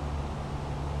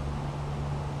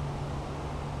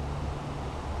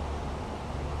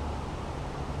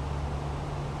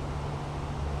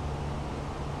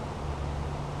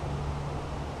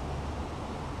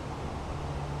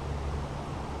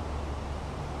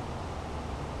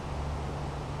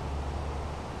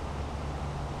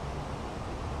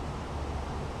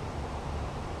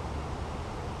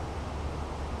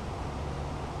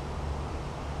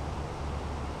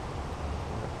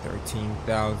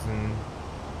 $13,000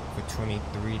 for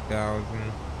 23,000,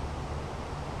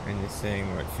 and it's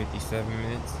saying what, 57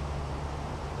 minutes?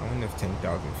 I wonder if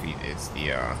 10,000 feet is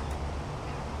the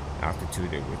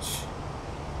altitude at which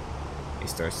it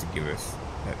starts to give us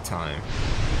that time.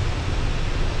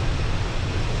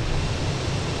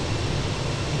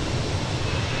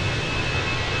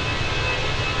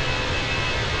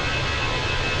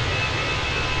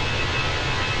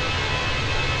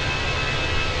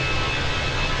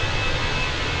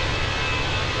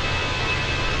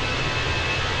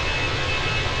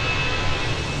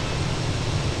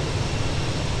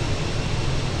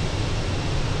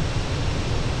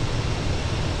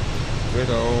 Good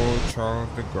old Charles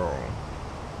de Gaulle.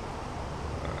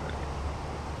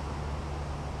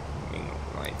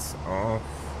 Lights off.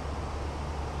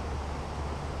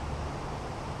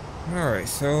 Alright,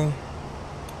 so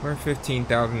we're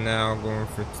 15,000 now, going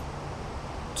for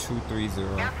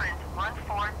 230. Air France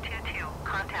 1422.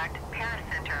 Contact Paris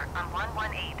Center on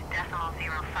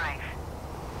 118.05.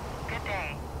 Good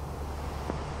day.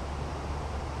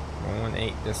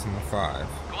 118.5.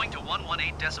 Going to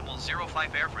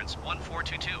 118.05 Air France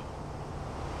 1422.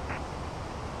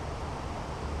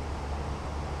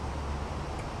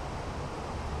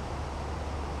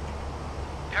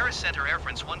 Paris Center Air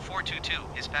France 1422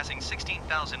 is passing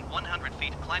 16,100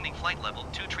 feet, climbing flight level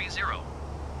 230.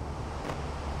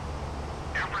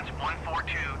 Air France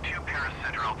 1422 Paris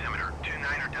Center altimeter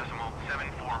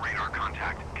 29.74 radar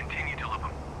contact. Continue to loop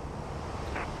them.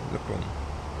 Look on.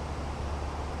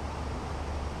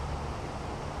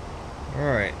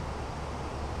 Alright.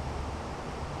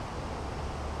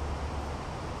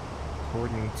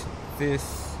 According to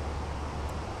this,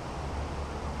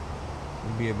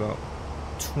 it'll be about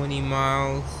 20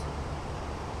 miles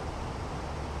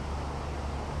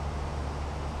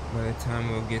by the time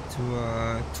we'll get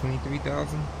to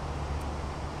 23,000.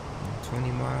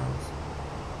 20 miles.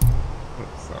 Oh,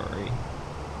 sorry.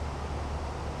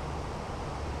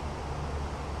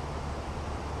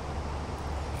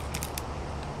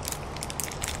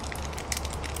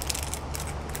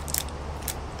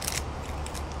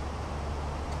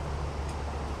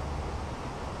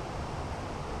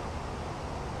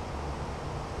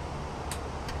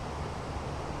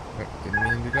 Didn't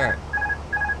mean to do that. Okay.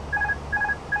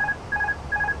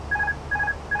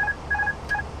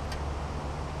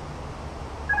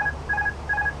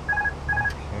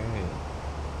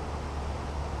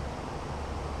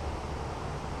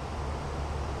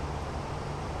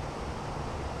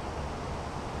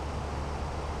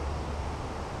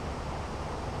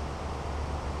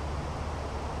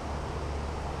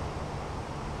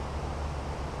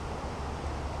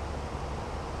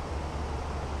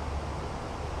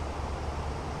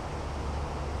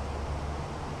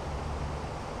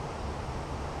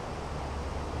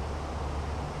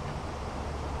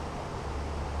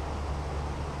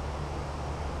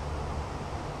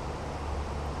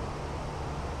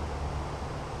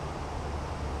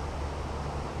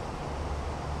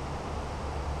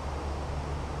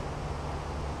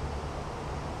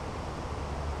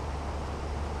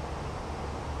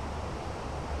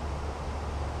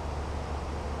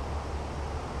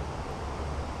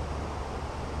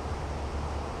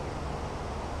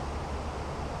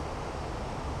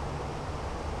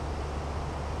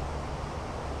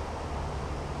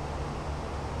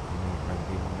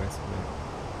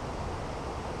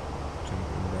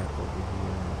 Jumping back over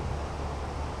here.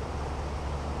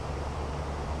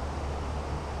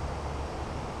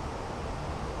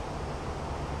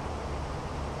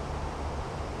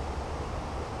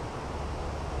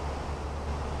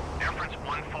 Air France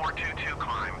 1422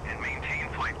 climb and maintain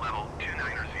flight level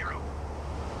 290.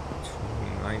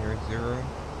 290.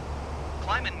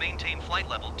 Climb and maintain flight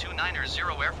level 290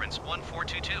 Air France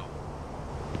 1422.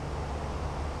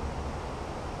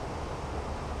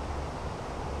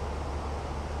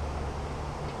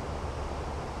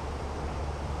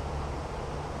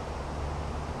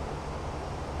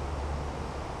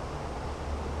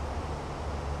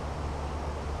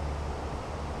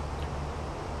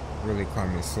 Really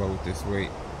climbing slow with this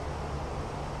weight.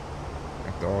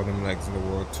 After all them legs of the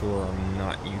world tour, I'm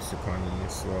not used to climbing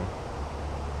this slow.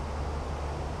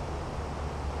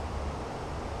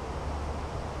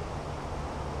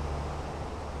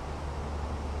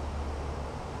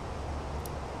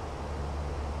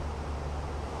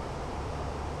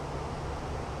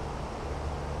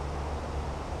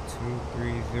 Two,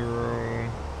 3-0.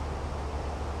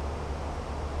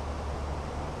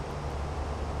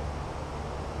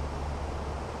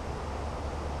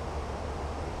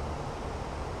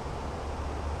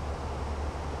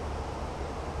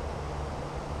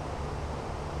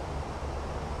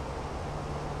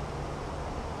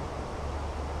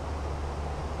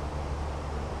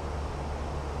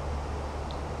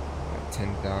 Got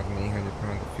 10,800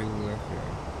 pounds of fuel left here.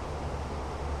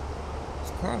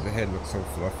 These clouds ahead look so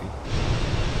fluffy.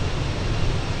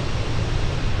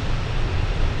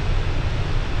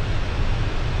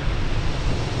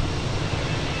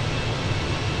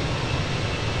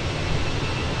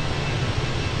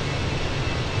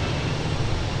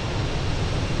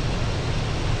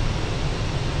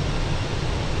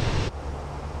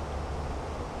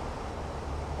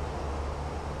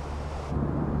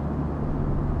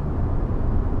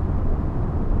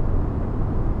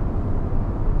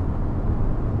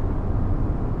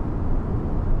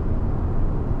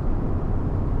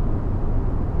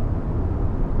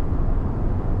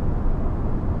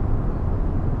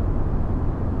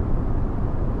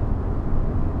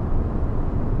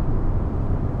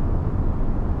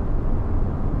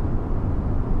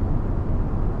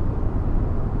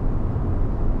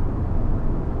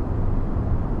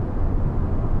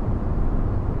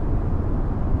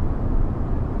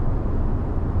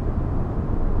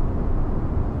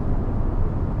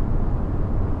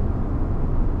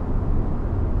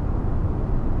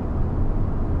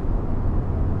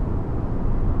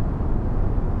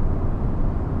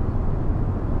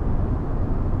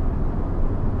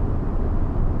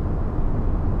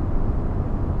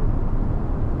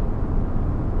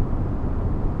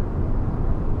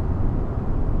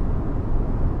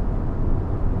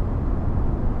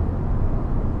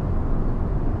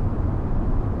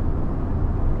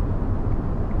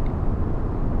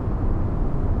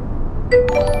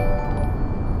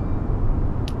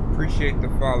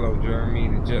 follow, Jeremy,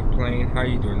 the jet plane. How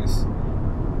you doing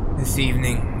this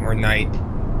evening or night?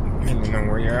 Depending on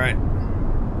where you're at.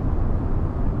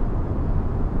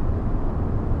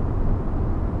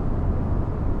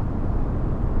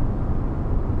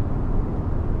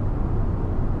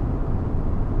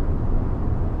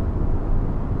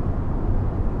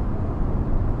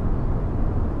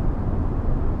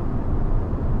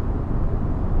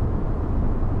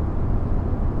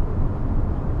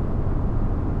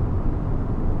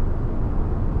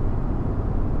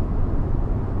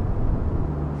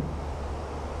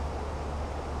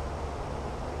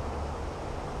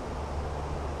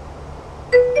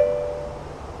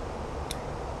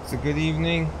 It's a good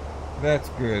evening. That's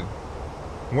good.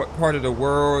 What part of the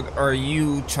world are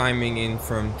you chiming in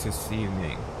from this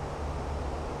evening?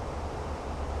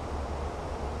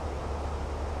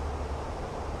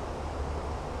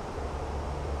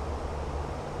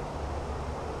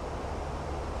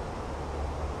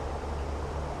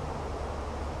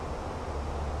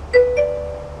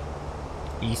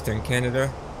 Eastern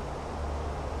Canada.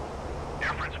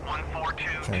 Deference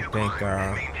 142 Trying to think,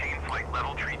 maintain flight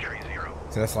level 330.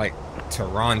 so that's like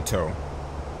Toronto.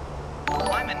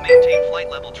 Climb and maintain flight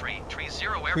level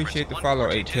 330. Appreciate the follow,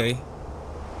 8K.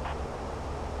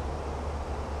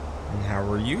 And how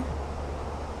are you?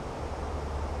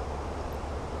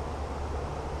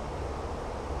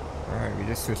 Alright, we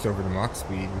just switched over to Mach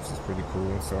speed, which is pretty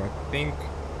cool. So I think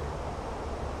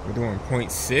we're doing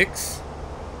 0.6.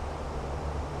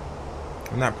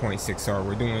 Well, not 0.6, sorry.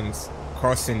 We're doing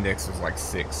cost index was like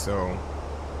 6, so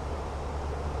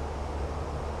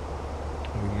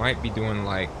we might be doing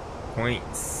like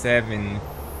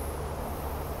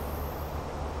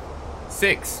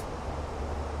 0.76.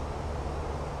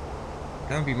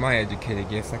 That would be my educated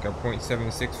guess, like a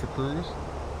 0.76 for cruise,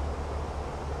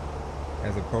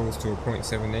 as opposed to a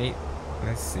 0.78.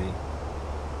 Let's see.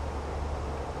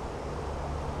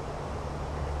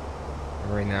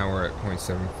 Right now we're at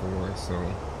 0.74,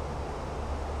 so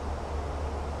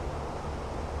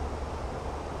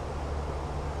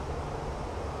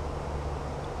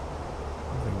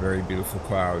very beautiful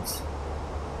clouds.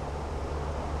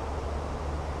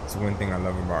 It's one thing I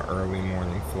love about early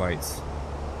morning flights.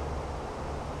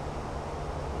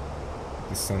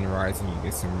 The sunrise, and you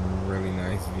get some really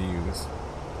nice views.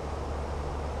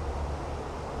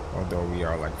 Although we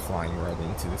are like flying right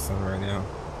into the sun right now.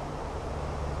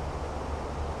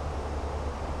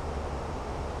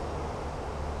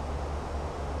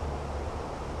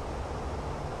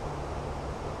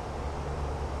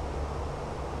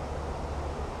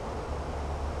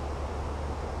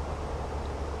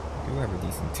 We have a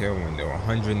decent tailwind though,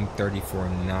 134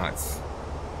 knots.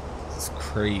 It's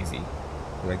crazy.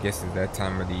 But I guess it's that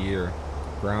time of the year.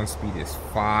 Ground speed is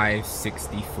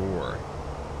 564.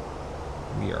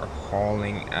 We are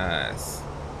hauling ass.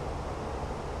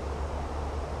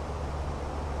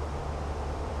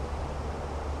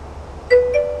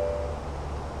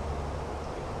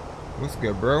 What's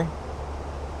good, bro?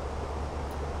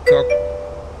 Talk.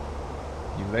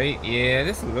 You late? Yeah,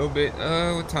 just a little bit.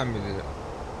 What time is it?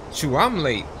 Shoot, I'm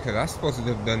late, because I'm supposed to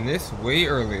have done this way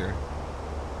earlier.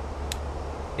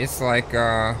 It's like,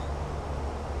 9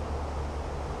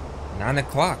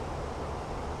 o'clock.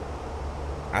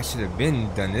 I should have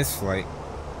been done this flight.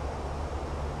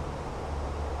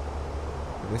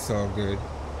 But it's all good.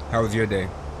 How was your day?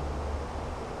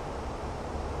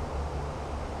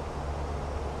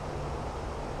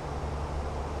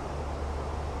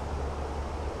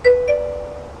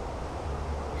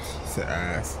 She's an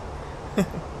ass.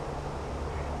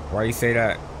 Why you say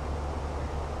that?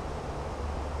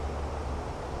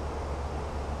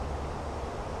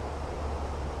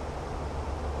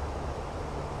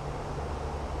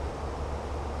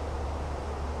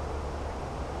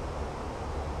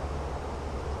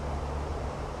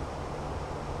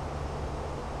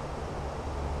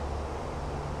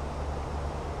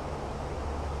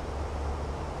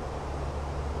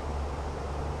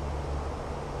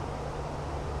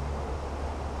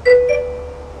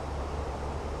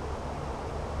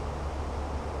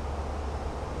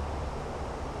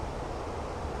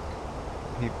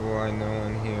 People I know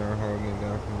in here are holding it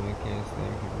down for me. I can't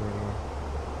stand people anymore.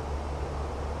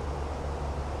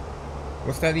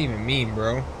 What's that even mean,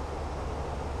 bro?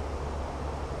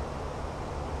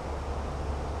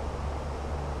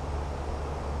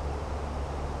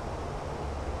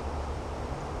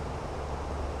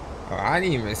 Oh, I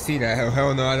didn't even see that.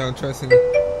 Hell no, I don't trust him.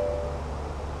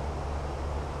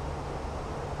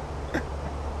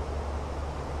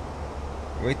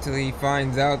 Wait till he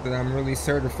finds out that I'm really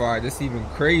certified. That's even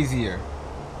crazier.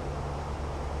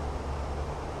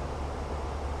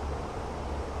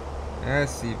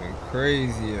 That's even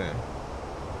crazier.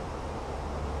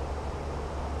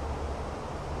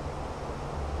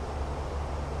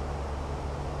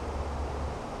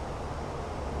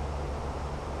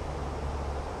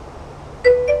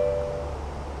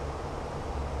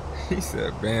 He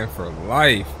said banned for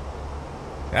life.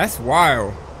 That's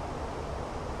wild.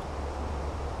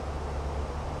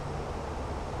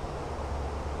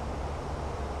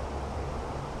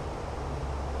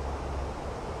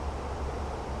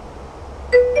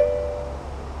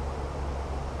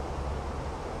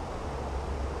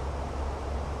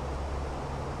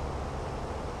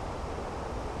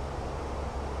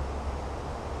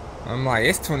 I'm like,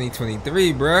 it's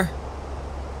 2023, bruh.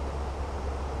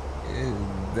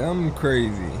 It's dumb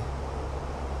crazy.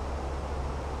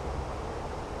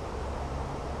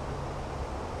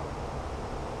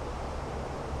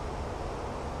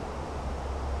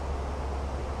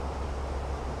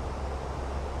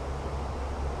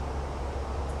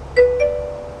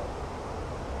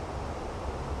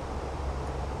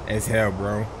 As hell,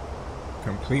 bro.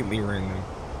 Completely random.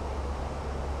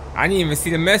 I didn't even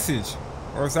see the message,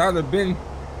 or else I would have been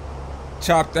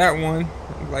chopped that one.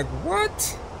 I'm like,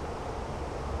 what?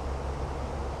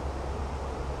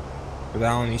 But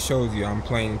that only shows you I'm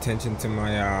paying attention to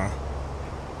my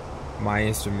my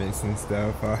instruments and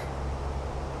stuff. I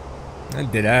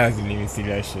didn't even see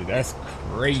that shit. That's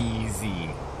crazy.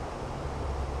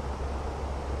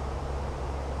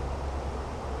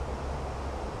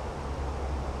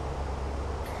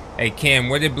 Hey Cam,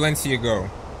 where did Blencia go?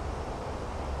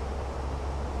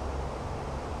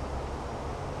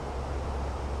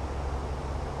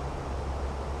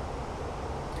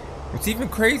 What's even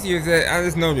crazier is that I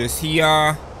just noticed he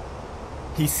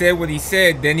said what he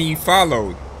said, then he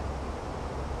followed.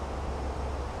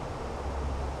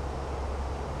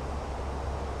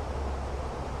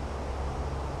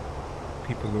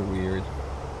 People are weird.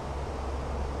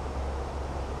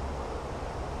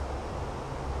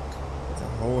 There's a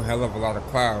whole hell of a lot of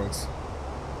clouds.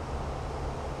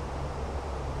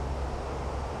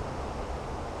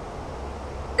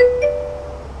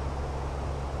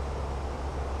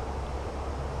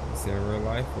 Is that real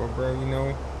life? Well, bro, you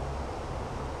know,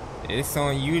 it's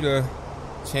on you to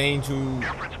change who you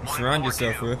surround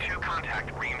yourself with.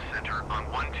 Contact Ream Center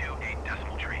on 128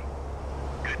 decimal tree.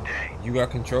 Good day. You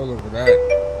got control over that.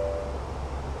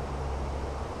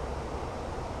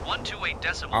 128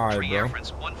 decimal All right, tree bro.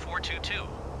 reference 1422.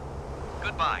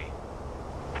 Goodbye.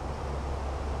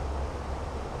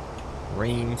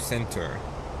 Ream Center.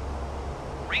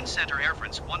 Ream Center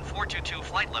Airfrance 1422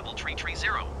 flight level tree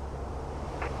 0.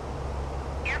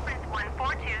 Airfrance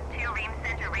 1422 Ream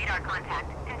Center radar contact.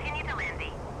 Continue to land V.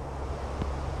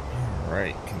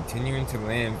 Alright, continuing to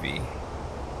land V.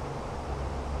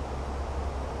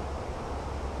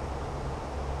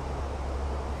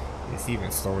 It's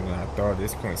even slower than I thought.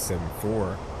 It's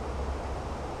 0.74.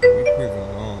 We cruising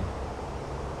along.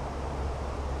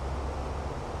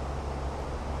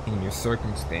 In your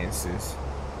circumstances.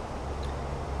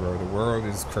 Bro, the world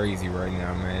is crazy right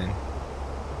now, man.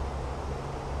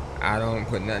 I don't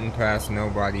put nothing past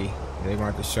nobody. They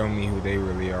want to show me who they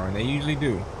really are, and they usually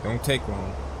do. Don't take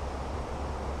long.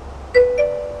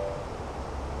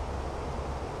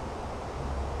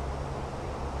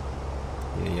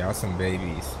 Yeah, y'all some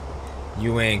babies.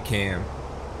 You and Cam.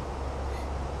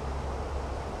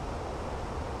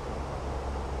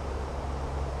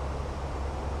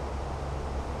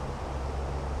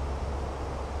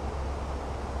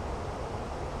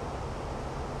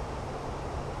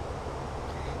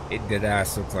 It dead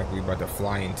ass looks like we about to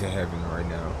fly into heaven right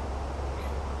now.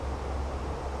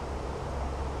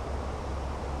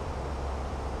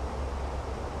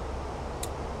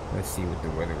 Let's see what the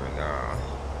weather in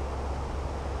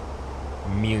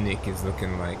Munich is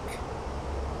looking like.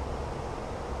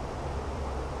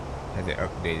 Has it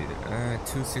updated?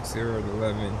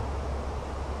 26011.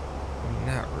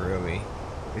 Not really.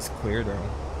 It's clear though.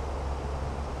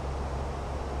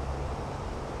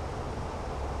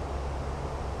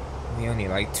 We only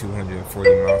like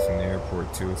 240 miles from the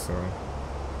airport too, so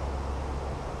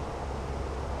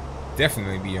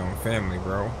definitely be on family,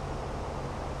 bro.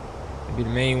 They be the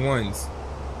main ones,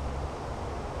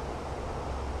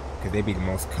 cause they be the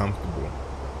most comfortable.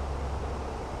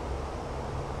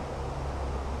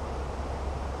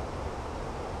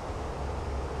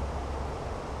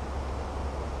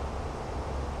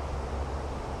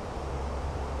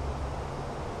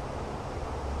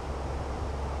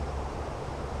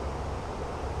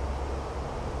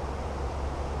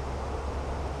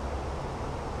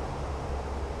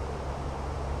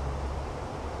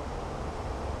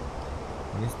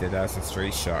 That's a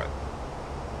straight shot.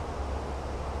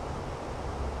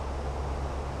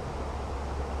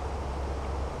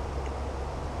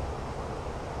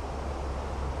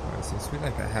 since we're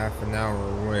like a half an hour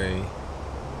away,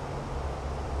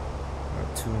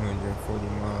 about 240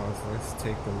 miles, let's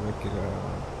take a look at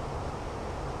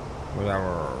with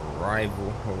our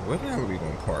arrival. Oh, where the hell are we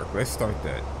gonna park? Let's start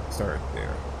there.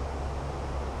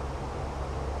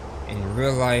 In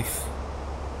real life,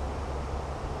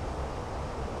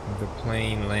 the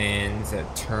plane lands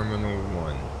at Terminal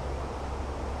 1.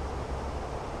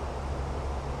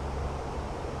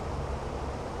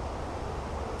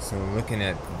 So looking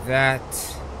at that,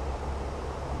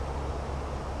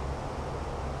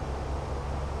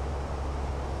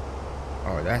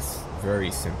 oh, that's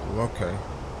very simple. Okay,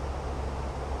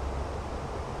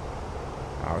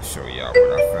 I'll show y'all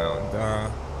what I found.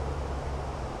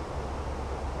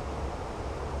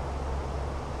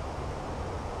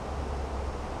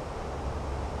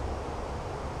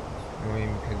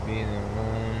 Could be in the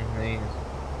wrong lane.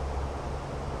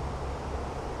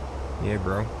 Yeah,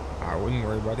 bro, I wouldn't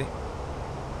worry about it.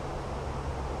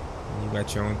 You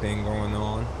got your own thing going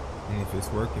on, and if it's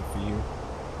working for you,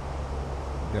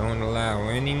 don't allow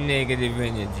any negative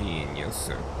energy in your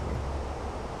circle.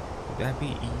 Would that be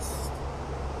east?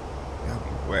 That would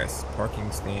be west.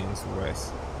 Parking stands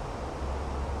west.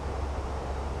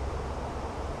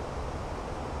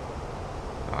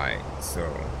 Alright, so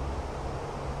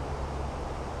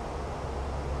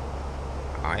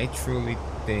I truly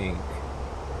think,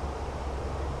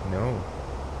 no,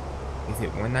 is it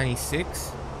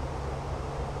 196?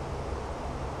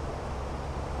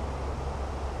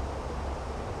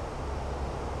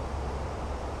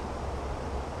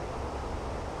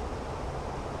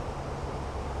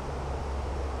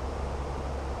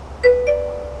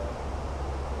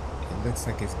 It looks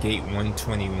like it's gate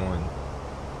 121.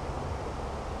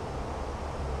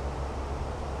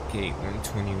 Gate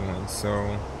 121,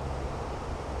 so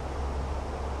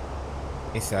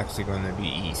it's actually going to be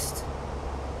east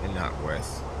and not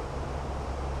west.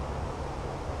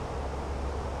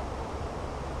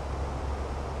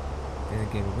 Then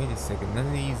again, wait a second, none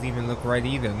of these even look right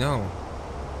either. No,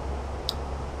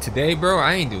 today, bro,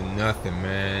 I ain't do nothing,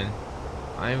 man.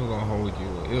 I ain't gonna hold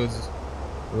you. It was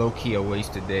low-key a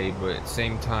wasted day, but at the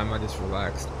same time I just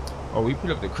relaxed. Oh, we put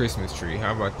up the Christmas tree.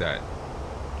 How about that?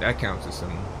 That counts as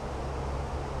some.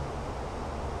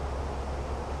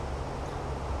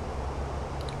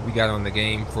 We got on the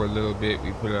game for a little bit.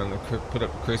 We put up the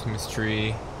Christmas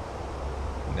tree,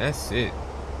 and that's it.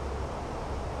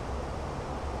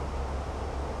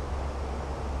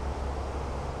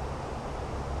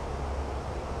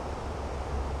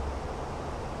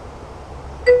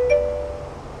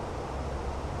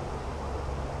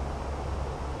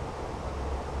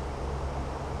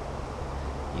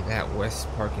 Yeah, that west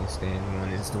parking stand one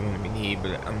is the one we need,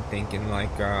 but I'm thinking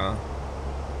like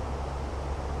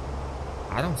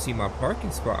I don't see my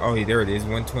parking spot. Oh, yeah, there it is,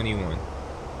 121.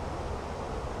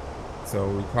 So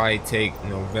we probably take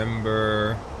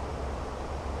November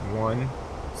 1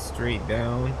 straight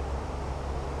down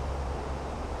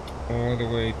all the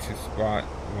way to spot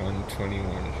 121,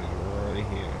 which is right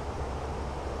here.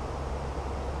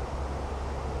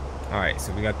 Alright,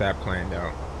 so we got that planned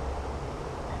out.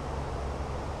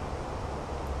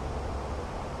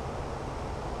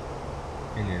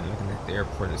 And then looking at the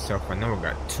airport itself, I know it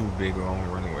got 2 big long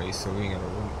runways, so we ain't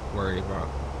gotta worry about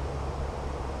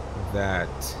that.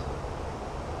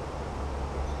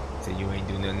 So you ain't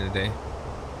doing nothing today?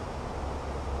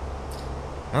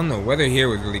 I don't know, weather here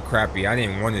was really crappy. I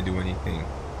didn't want to do anything.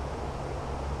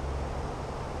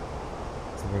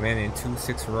 So we're landing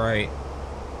 26 right.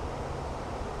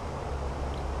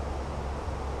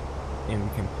 And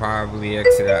we can probably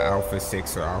exit at Alpha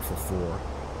 6 or Alpha 4.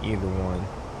 Either one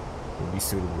would be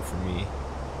suitable for me.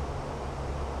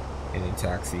 And then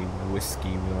taxi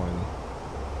Whiskey 1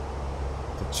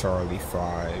 to Charlie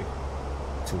 5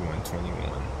 to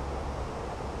 121.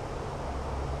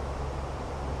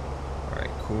 Alright,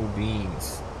 cool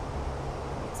beans.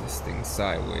 This thing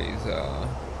sideways.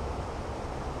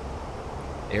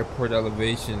 Airport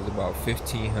elevation is about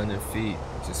 1,500 feet,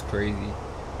 which is crazy.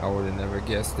 I would have never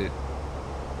guessed it.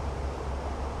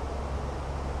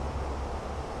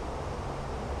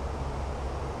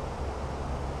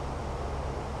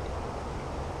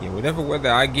 Yeah, whatever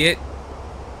weather I get,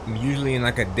 usually in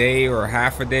like a day or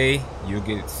half a day, you'll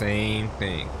get the same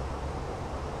thing.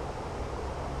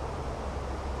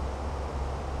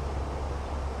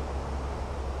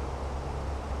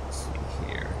 Let's see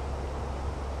here.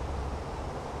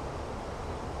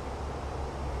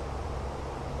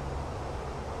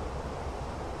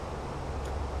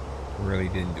 Really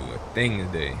didn't do a thing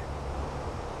today.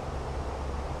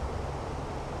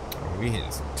 Oh, we hitting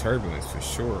some turbulence for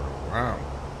sure. Wow.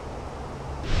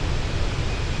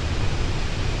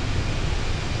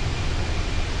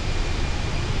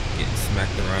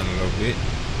 smacked around a little bit.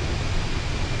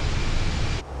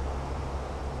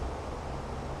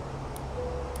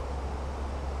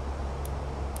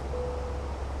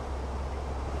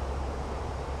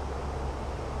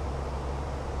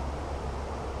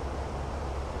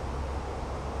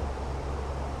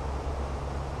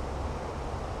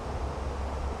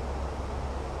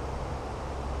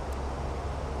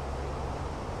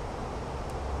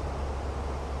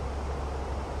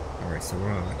 Alright, so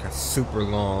we're on like a super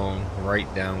long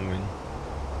right downwind.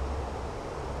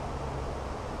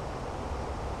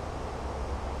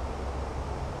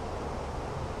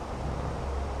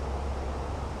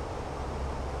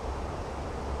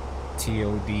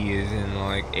 TOD is in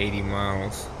like 80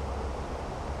 miles.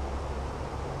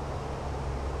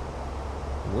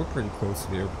 We're pretty close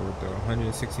to the airport though,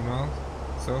 160 miles,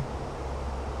 so.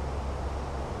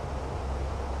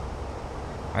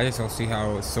 I just don't see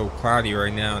how it's so cloudy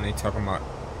right now and they talking about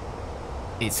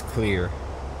it's clear.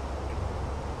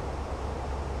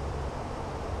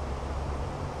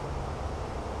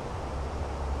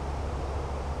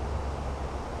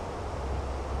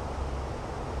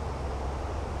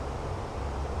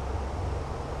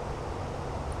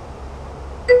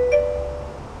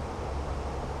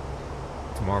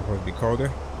 Tomorrow supposed to be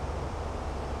colder.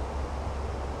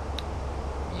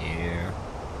 Yeah.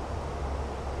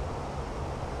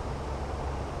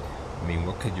 I mean,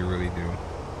 what could you really do?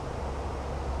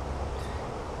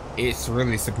 It's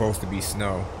really supposed to be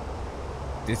snow.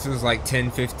 This was like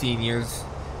 10-15 years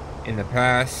in the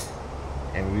past,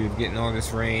 and we were getting all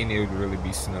this rain, it would really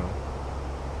be snow.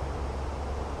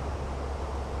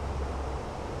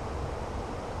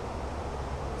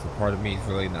 So part of me is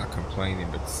really not complaining,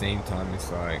 but at the same time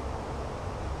it's like,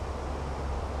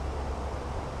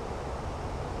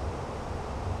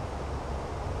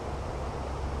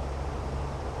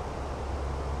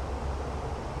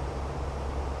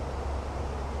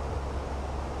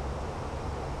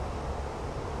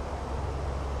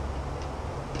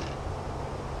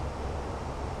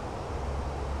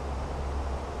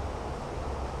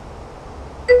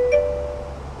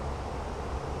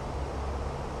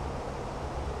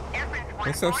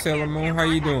 what's up, Sailor Moon? How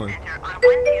you doing?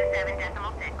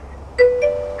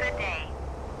 Good day.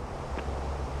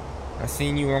 I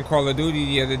seen you on Call of Duty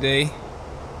the other day,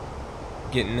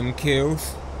 getting them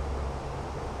kills.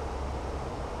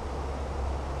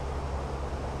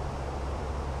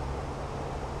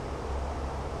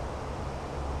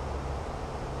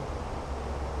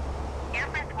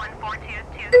 Airfence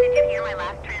 1422, did you hear my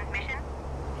last transmission?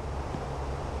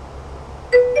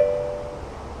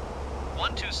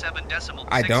 127.6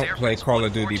 I don't play Call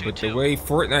of Duty, but the way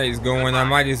Fortnite is going, I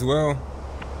might as well.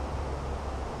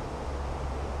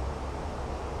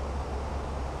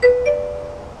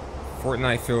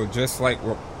 Fortnite feels just like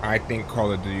what I think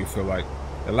Call of Duty feel like.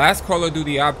 The last Call of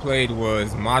Duty I played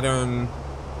was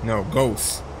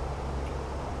Ghosts.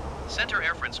 Center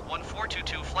Air France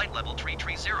 1422 flight level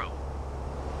 330.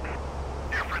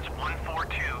 Airfence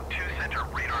 1422 center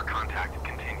radar contact.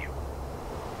 Continue.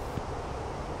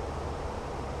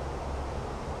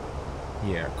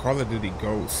 Yeah, Call of Duty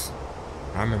Ghosts.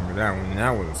 I remember that one.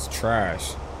 That was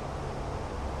trash.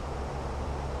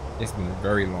 It's been a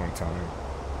very long time.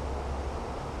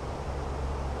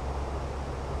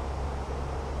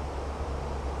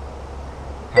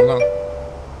 How long?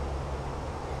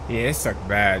 Yeah, it sucked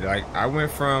bad. Like, I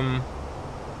went from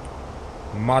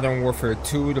Modern Warfare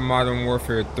 2 to Modern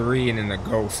Warfare 3 and then the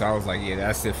Ghosts. I was like, yeah,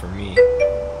 that's it for me.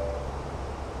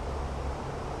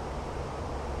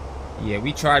 Yeah,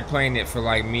 we tried playing it for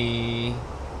like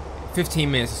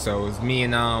 15 minutes or so. It was me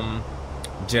and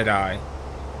Jedi.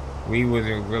 We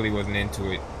really wasn't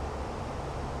into it.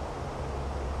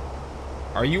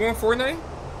 Are you on Fortnite?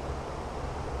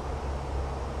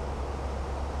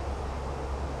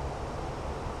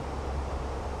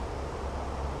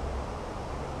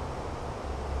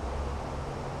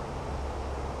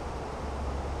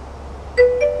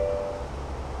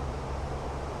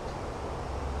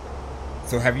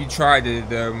 So have you tried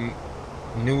the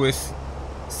newest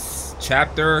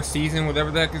chapter, season, whatever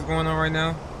the heck is going on right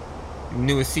now?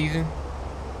 Newest season?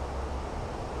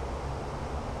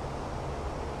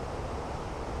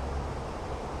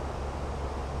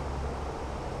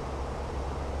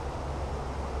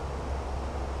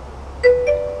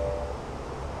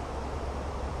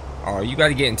 Oh, you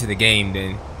gotta get into the game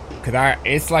then. Cause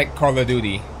it's like Call of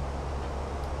Duty.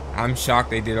 I'm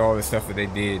shocked they did all the stuff that they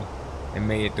did and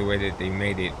made it the way that they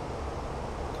made it.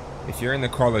 If you're in the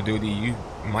Call of Duty, you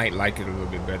might like it a little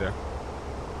bit better.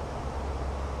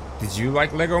 Did you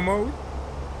like Lego mode?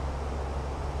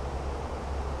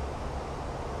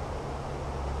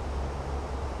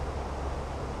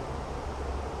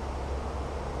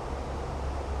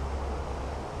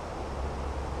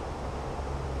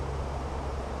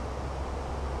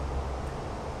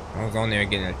 I was on there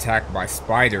getting attacked by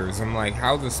spiders. I'm like,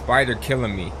 how's a spider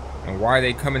killing me? And why are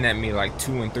they coming at me like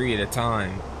 2 and 3 at a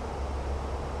time?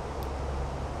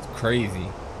 It's crazy.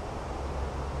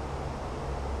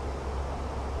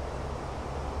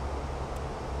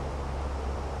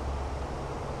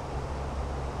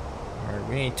 Alright,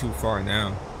 we ain't too far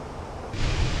now.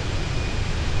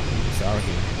 It's out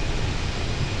here.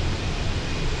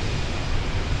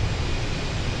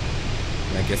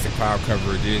 And I guess the cloud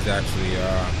coverage is actually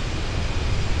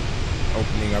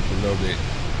opening up a little bit.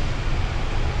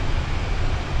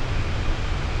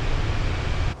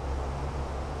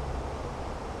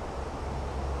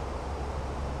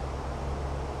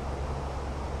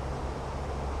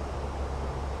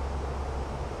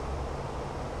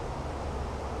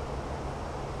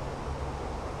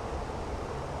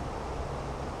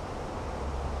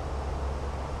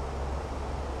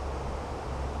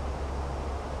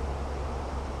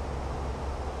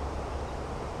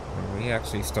 We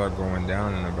actually start going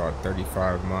down in about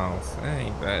 35 miles. That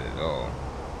ain't bad at all.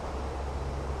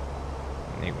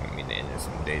 And they want me to enter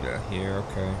some data here,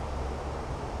 okay.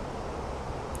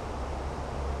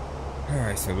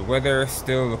 Alright, so the weather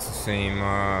still looks the same.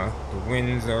 The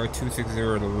winds are 260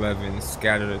 at 11,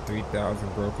 scattered at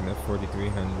 3,000, broken at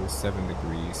 4,300, 7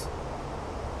 degrees.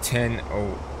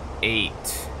 10:08,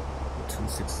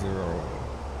 260.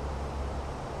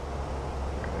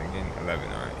 And again,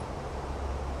 11, alright.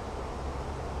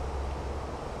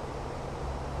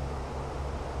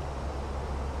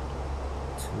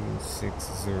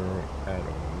 260 at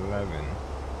 11.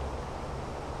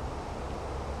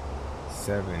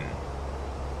 7.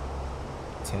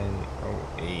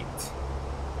 10:08.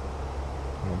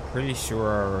 I'm pretty sure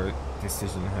our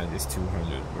decision height is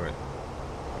 200, but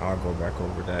I'll go back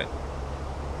over that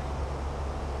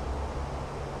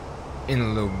in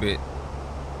a little bit.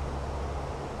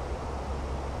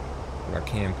 But I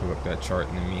can pull up that chart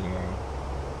in the meanwhile.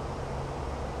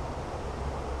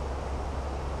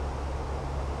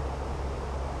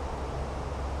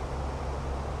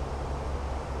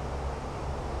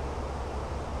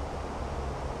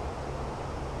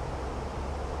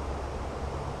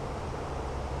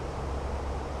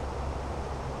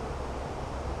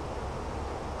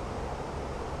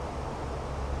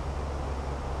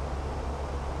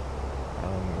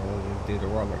 Did a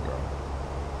while ago.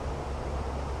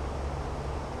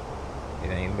 It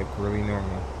ain't look really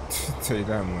normal. Tell you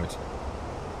that much.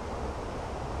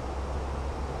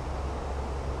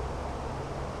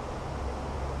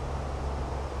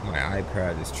 My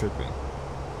iPad is tripping.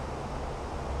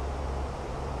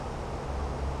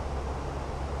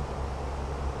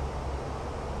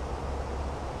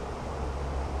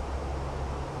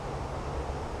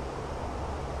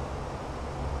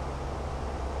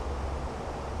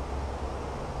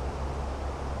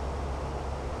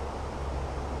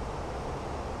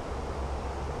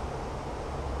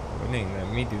 Ain't let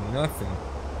me do nothing.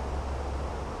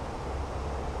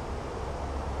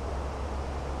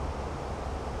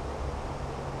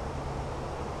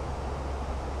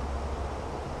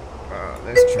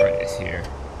 Let's try this here.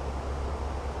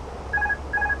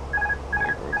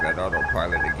 There goes that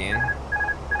autopilot again.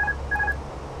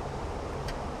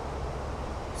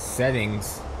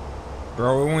 Settings.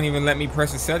 Bro, it won't even let me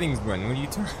press the settings button. What are you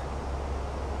talking?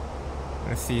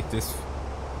 Let's see if this...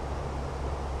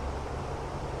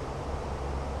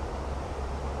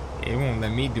 It won't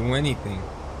let me do anything.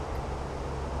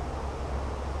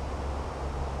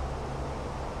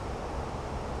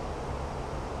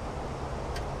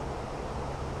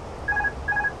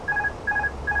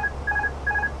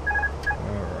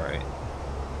 Alright.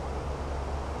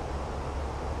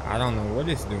 I don't know what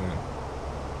it's doing.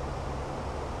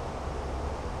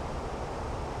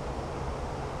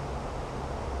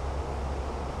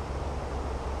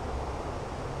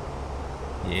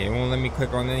 Yeah, it won't let me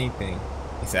click on anything.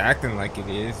 It's acting like it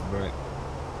is, but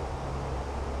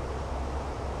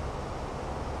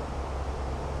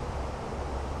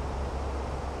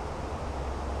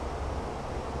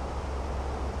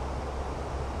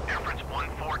Airfrance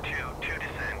 142 to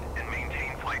descend and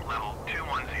maintain flight level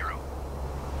 210.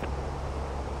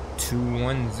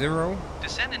 210?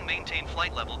 Descend and maintain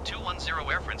flight level 210,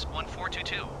 Airfrance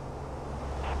 1422.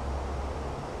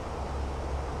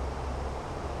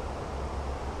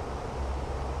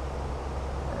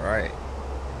 Alright.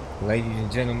 Ladies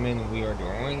and gentlemen, we are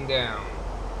going down.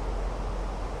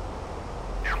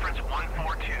 Airfrance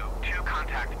 142 to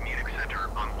contact Munich Center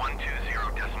on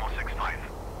 120.65.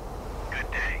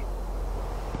 Good day.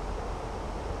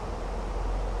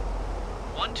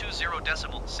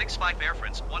 120.65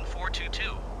 Airfrance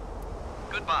 1422.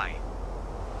 Goodbye.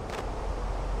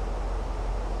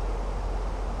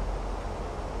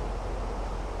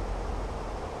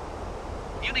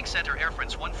 Munich Center Air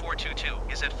France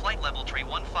 1422 is at flight level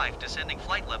 315, descending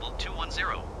flight level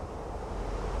 210.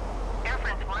 Air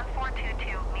France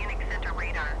 1422, Munich Center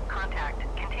radar. Contact.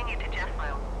 Continue to jet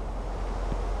flow.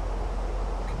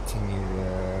 Continue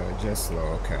to jet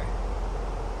slow, okay.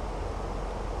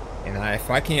 And if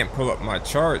I can't pull up my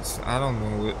charts, I don't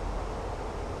know what.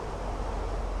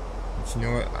 But you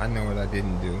know what? I know what I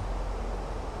didn't do.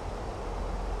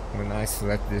 When I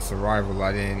selected this arrival,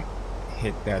 I didn't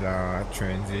hit that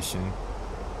transition.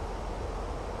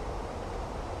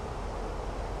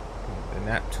 The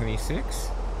NAP 26.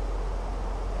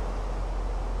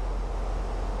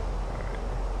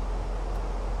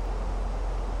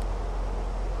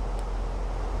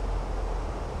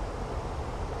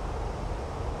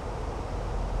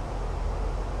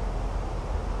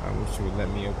 Wish it would let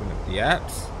me open up the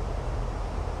apps.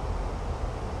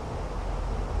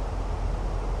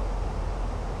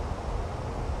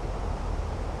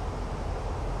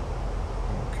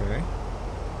 Okay.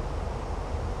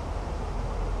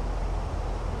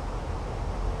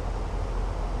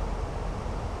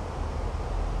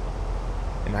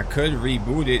 And I could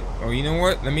reboot it. Oh, you know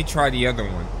what? Let me try the other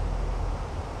one.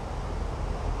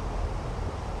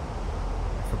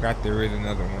 I forgot there is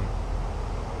another one.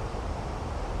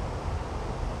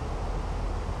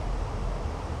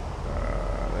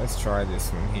 Let's try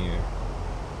this one here.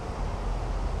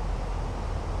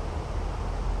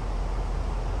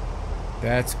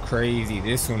 That's crazy.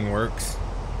 This one works.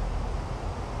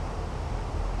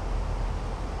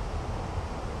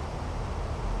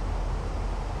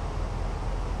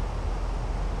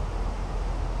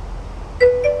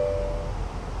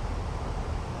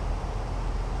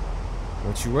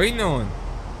 What you waiting on?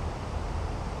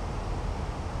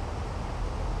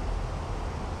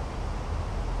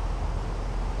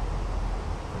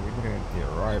 The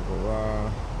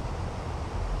arrival,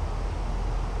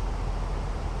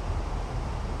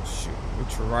 shoot,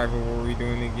 which arrival were we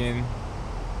doing again?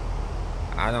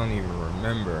 I don't even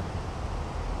remember.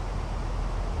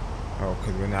 Oh,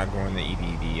 because we're not going to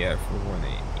EDDF, we're going to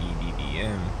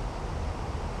EDDM.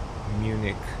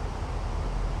 Munich.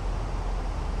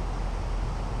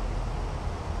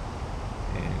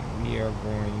 And we are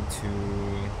going to...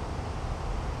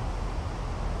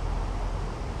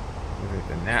 Was it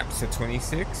the NAPS at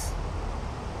 26?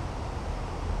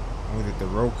 Or was it the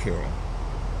roadkill?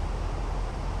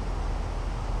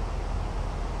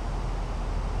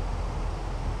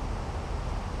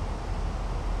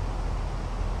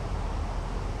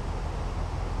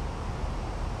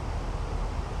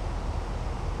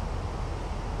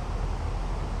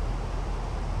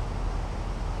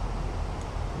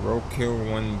 Roadkill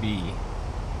 1B.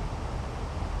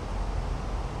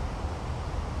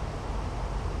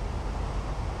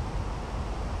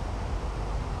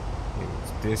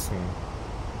 This one.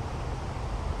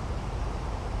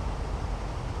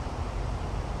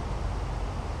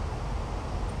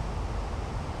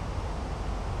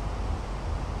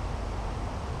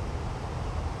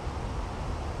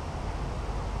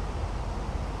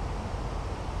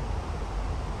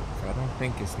 So I don't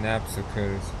think it's NAPSA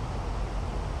because...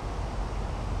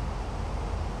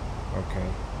 Okay.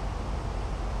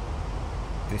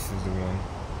 This is the one.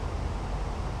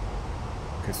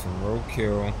 Because from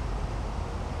roadkill...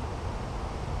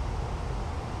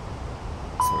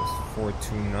 So it's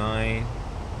 429.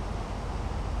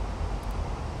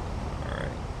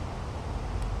 Alright.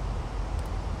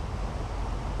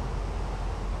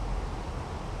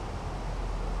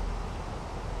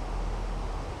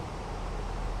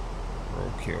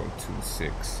 Roadkill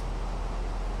 26.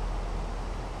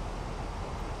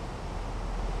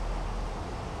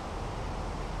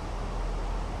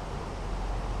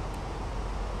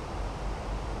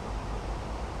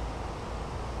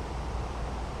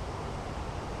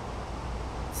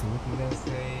 So what did I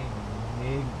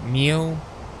say? Meal?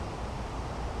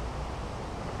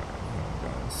 Hold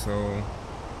on. So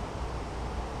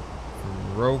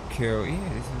roadkill, yeah,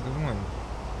 this is the one.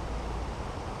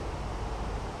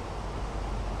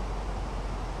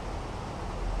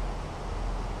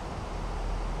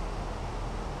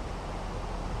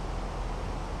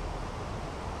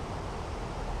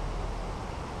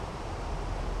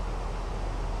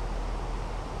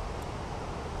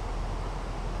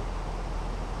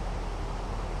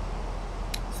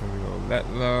 So we go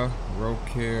Letla,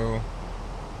 roadkill,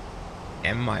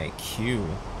 MIQ.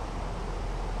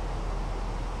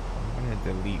 I'm gonna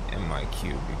delete MIQ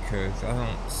because I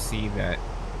don't see that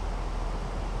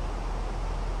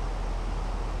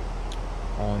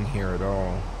on here at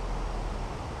all.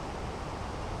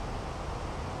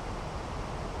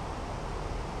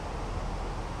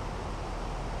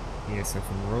 Yeah, so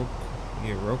from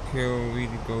Yeah, roadkill, we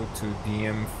need to go to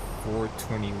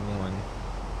DM421.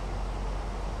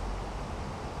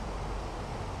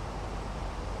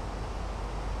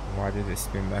 Why did it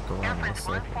spin back around in a Airfront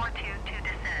circle? 1422 to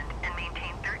descend and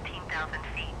maintain 13,000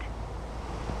 feet.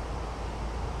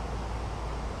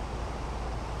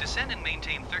 Descend and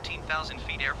maintain 13,000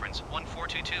 feet. Air France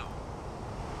 1422.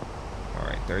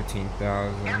 Alright,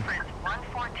 13,000. Air France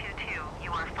 1422,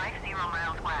 you are 50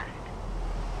 miles west.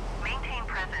 Maintain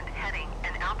present heading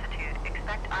and altitude.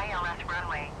 Expect ILS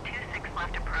runway 26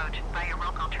 left approach via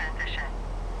local transition.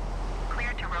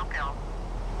 Clear to Rockville.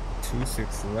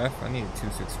 26 left. I need a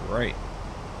 26 right.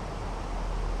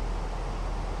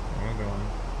 Hold on.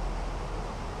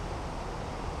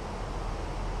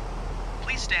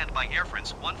 Please stand by. Air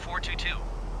France 1422.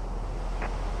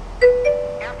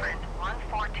 Air France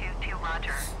 1422,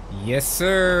 roger. Yes,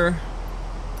 sir.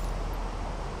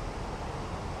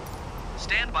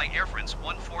 Stand by. Air France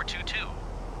 1422.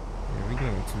 Yeah, we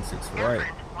doing 26 Air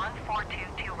right. France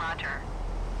 1422, roger.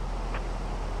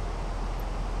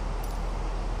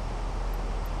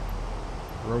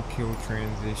 Roadkill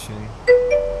transition.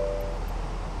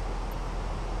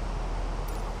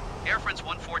 Air France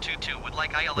 1422 would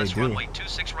like ILS do. runway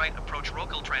 26 right approach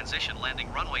local transition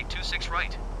landing runway 26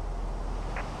 right.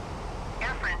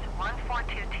 Air France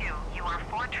 1422, you are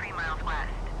 43 miles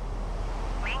west.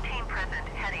 Maintain present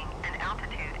heading and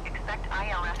altitude. Expect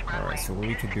ILS runway. Alright, so what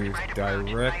we could do is 26 right approach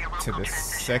via direct to local the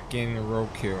transition. second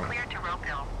roadkill. Clear to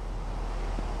Rockville.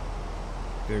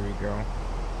 There we go.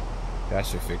 That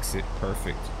should fix it.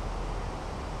 Perfect.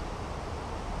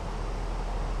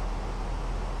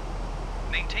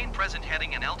 Maintain present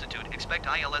heading and altitude. Expect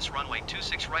ILS runway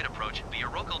 26 right approach via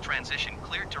local transition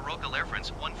cleared to local. Air France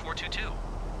 1422.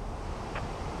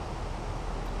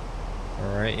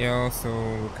 Alright, y'all, so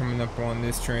we're coming up on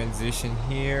this transition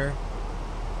here.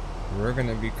 We're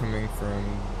gonna be coming from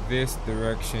this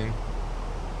direction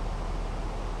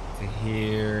to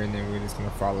here, and then we're just gonna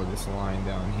follow this line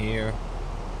down here.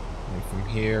 And from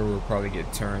here, we'll probably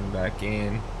get turned back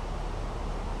in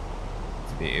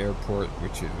to the airport,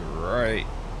 which is right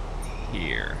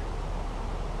here.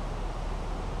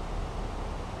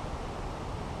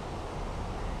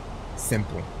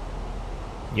 Simple,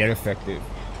 yet effective.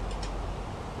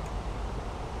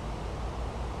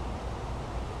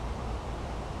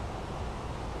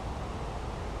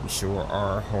 We sure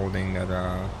are holding that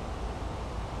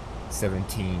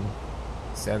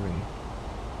 17.7.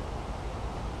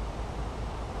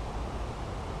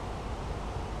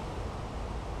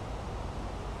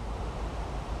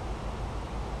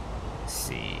 Let's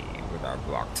see what our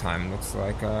block time looks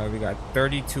like. We got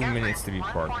 32 minutes to be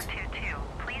parked. 1422,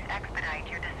 please expedite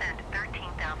your descent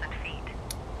 13,000 feet.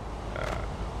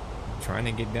 Trying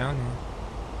to get down here.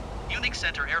 Munich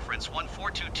Center. Air France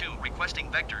 1422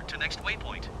 requesting vector to next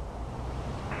waypoint.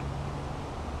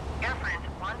 Air France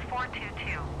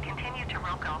 1422, continue to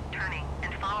Rockville, turning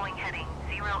and following heading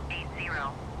 080.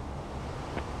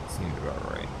 Seems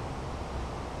about right.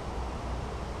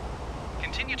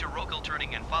 Continue to local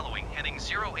turning and following heading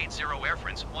 080. Air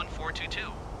France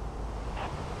 1422.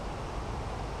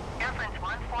 Air France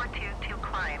 1422,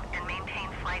 climb and maintain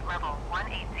flight level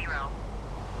 180. You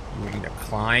want me to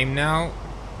climb now?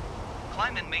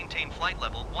 Climb and maintain flight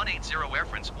level 180. Air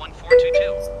France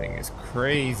 1422. This thing is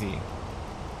crazy.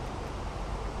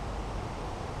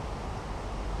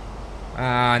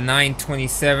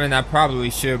 927. I probably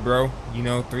should, bro. You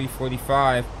know,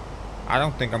 345. I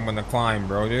don't think I'm gonna climb,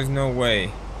 bro. There's no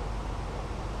way.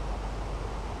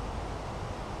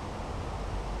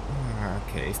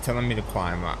 Okay, it's telling me to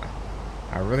climb.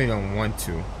 I really don't want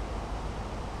to.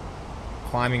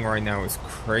 Climbing right now is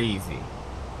crazy.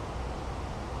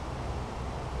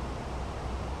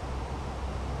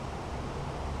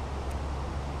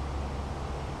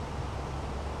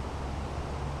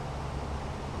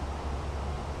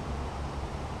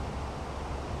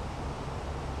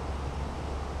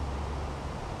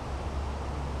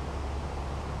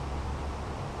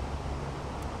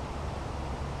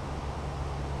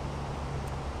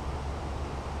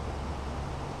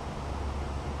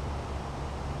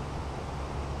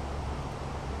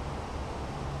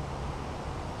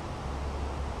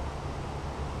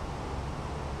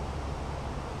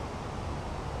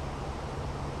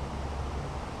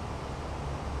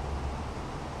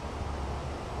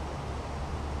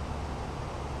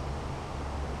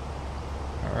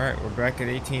 Alright, we're back at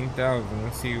 18,000.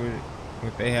 Let's see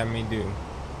what they have me do.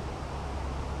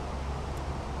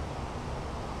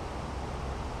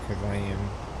 Because I am...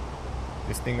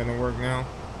 This thing gonna work now?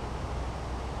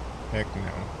 Heck no.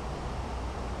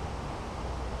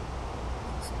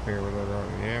 Let's clear with it.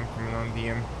 Yeah, I'm coming on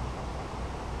DM.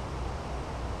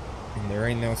 And there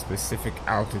ain't no specific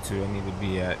altitude I need to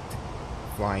be at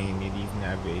flying any of these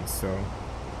nav aids, so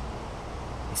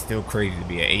it's still crazy to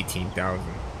be at 18,000,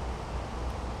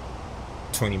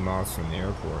 20 miles from the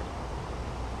airport.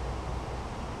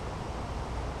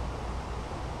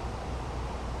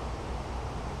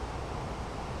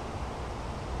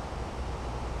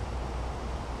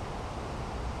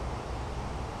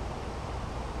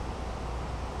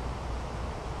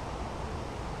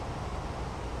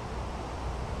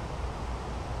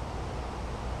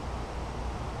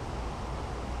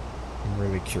 I'm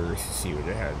really curious to see what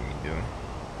it has me do.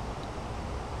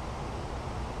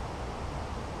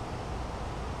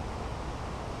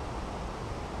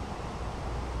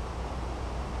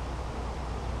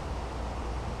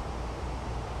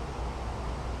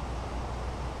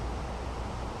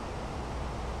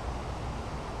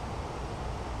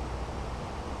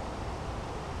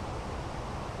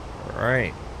 All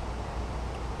right.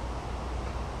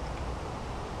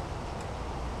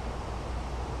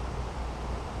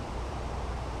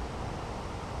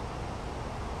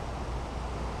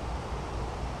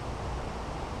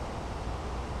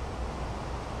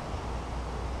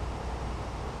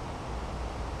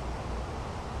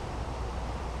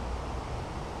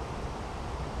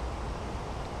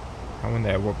 I wonder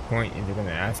at what point is it going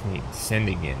to ask me to descend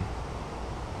again.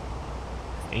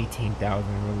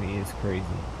 18,000 really is crazy.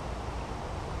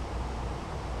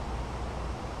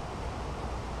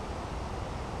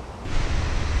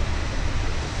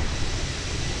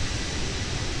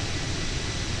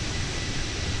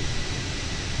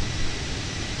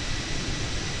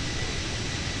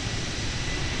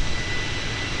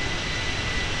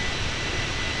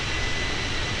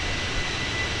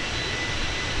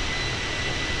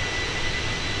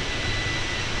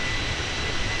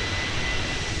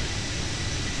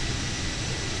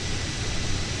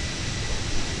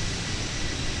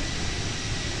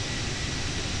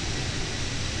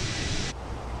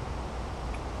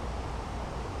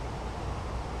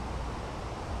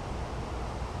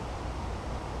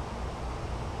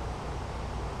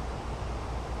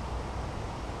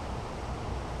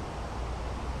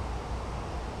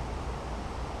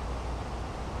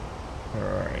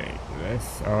 Alright,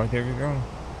 let's, oh, there we go.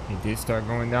 It did start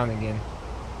going down again.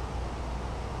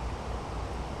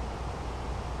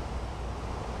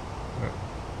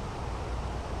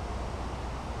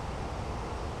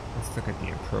 Let's look at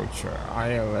the approach chart.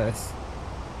 ILS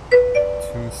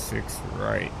 26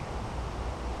 right.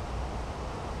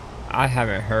 I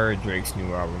haven't heard Drake's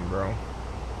new album, bro.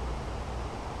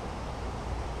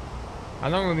 I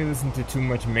don't really listen to too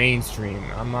much mainstream,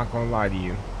 I'm not gonna lie to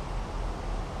you.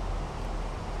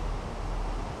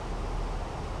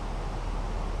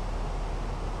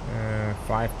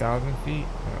 5,000 feet?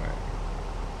 Alright.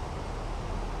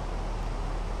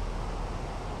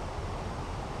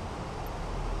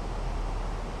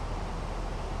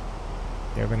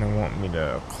 They're gonna want me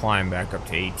to climb back up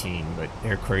to 18, but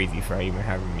they're crazy for even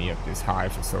having me up this high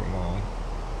for so long.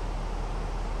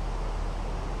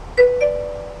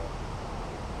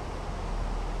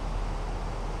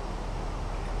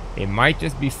 It might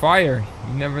just be fire,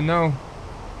 you never know.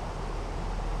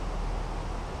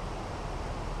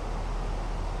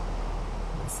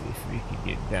 If we could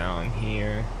get down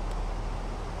here.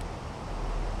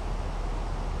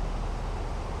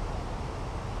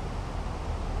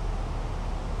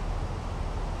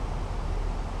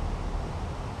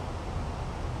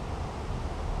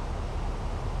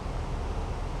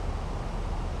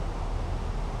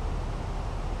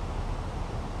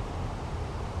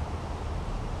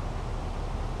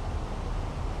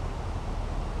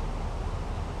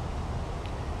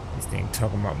 This thing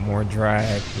talking about more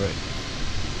drag, but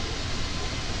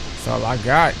that's all I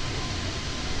got.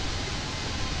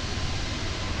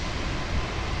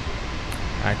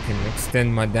 I can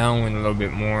extend my downwind a little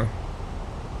bit more.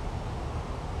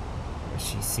 But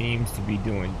she seems to be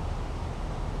doing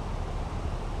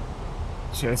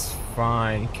just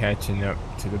fine catching up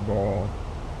to the ball.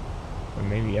 But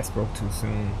maybe I spoke too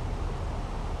soon.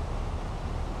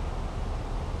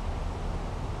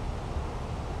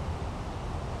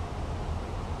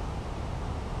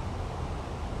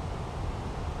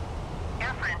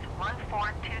 Airfront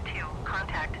 1422,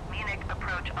 contact Munich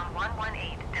approach on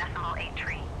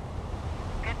 118.83.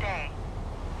 Good day.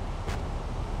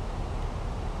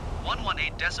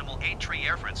 118.83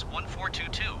 Airfront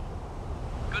 1422.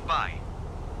 Goodbye.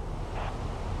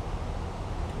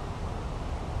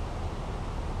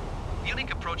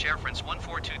 Munich approach Airfront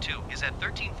 1422 is at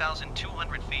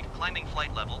 13,200 feet, climbing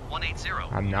flight level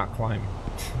 180. I'm not climbing.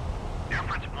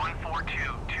 Airfront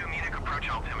 1422, Munich approach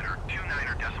altimeter,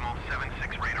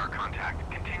 29.76 radar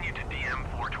contact. Continue to DM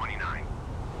 429.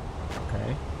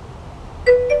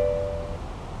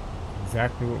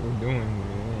 exactly what we're doing.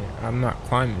 Yeah, I'm not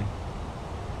climbing.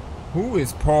 Who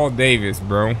is Paul Davis,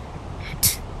 bro?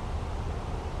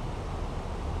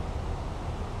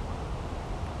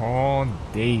 Paul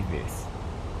Davis.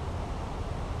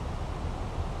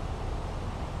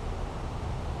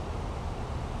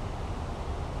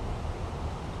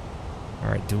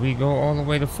 Alright, do we go all the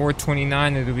way to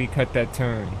 429 or do we cut that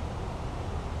turn?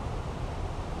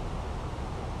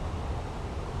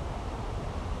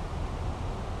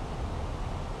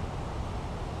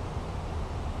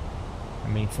 I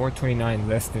mean, 429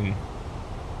 less than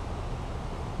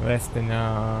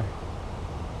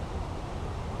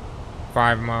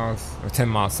 5 miles or 10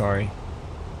 miles, sorry.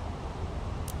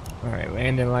 Alright,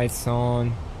 landing lights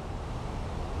on.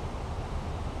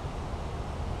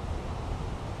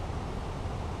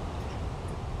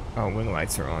 Oh, wing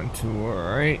lights are on too,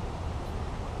 alright.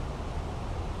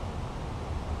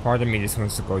 Part of me just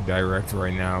wants to go direct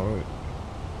right now.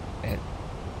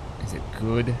 Is it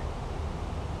good?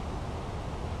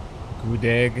 Good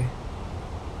egg.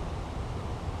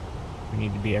 We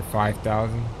need to be at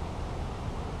 5,000.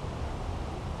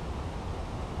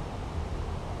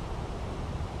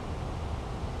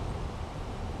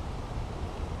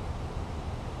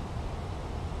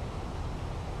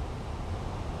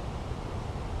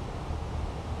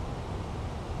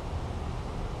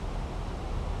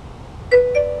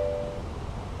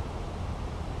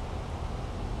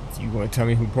 You gonna tell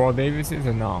me who Paul Davis is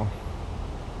or no?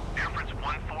 Airfrance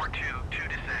 142 to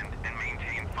descend and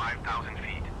maintain 5,000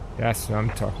 feet. That's what I'm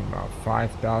talking about.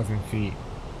 5,000 feet.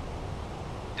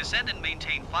 Descend and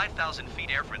maintain 5,000 feet,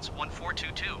 Air France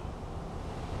 1422.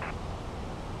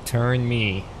 Turn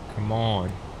me. Come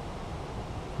on.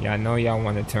 Yeah, I know y'all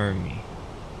want to turn me.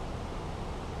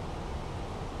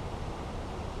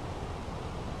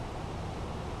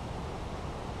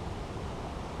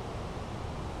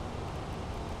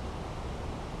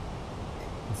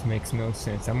 This makes no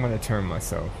sense. I'm gonna turn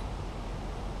myself.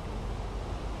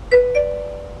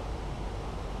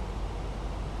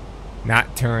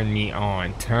 Not turn me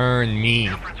on. Turn me.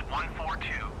 Airfrance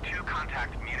 142 to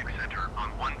contact Munich Center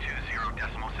on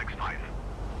 120.65.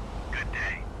 Good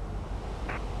day.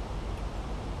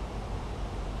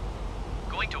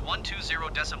 Going to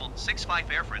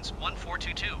 120.65 Air France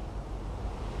 1422.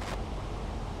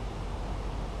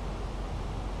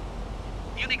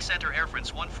 Munich Center Air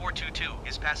France 1422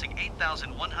 is passing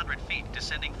 8,100 feet,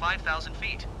 descending 5,000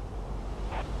 feet.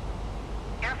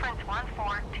 Air France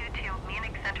 1422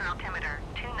 Munich Center altimeter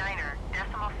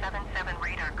 29.77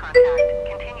 radar contact.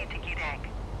 Continue to Gudeg.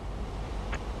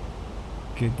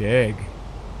 Good egg.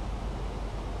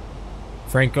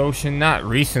 Frank Ocean, not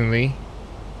recently.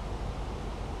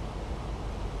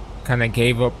 Kind of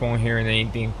gave up on hearing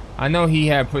anything. I know he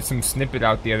had put some snippet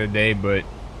out the other day, but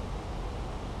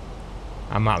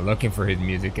I'm not looking for his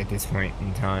music at this point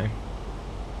in time.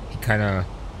 He kind of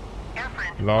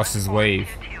lost his wave.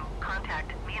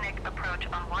 Contact Munich approach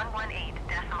on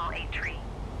 118.83.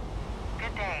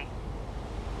 Good day.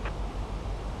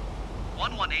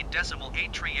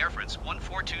 118.83 Air France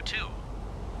 1422.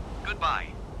 Goodbye.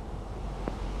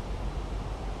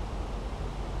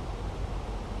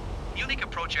 Munich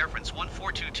approach Air France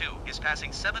 1422 is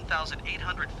passing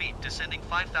 7,800 feet, descending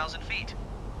 5,000 feet.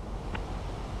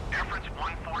 Air France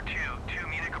 142 to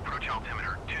Munich approach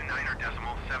altimeter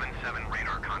 29.77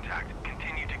 radar contact.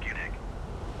 Continue to Gudeg.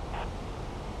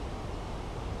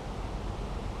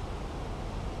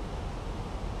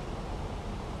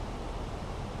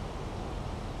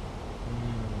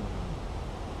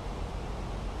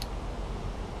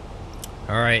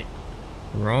 Alright,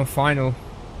 we're on final.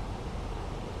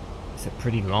 It's a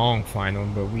pretty long final,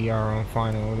 but we are on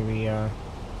final. What do we, is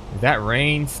that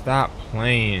rain? Stop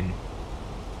playing.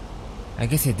 I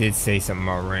guess it did say something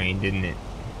about rain, didn't it?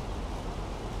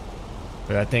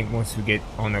 But I think once we get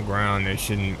on the ground, there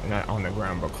shouldn't, not on the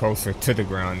ground, but closer to the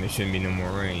ground, there shouldn't be no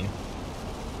more rain.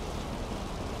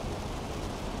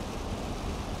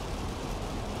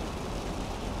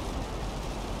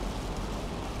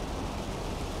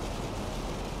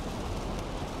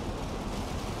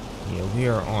 Yeah, we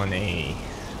are on a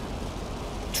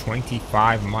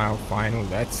 25-mile final.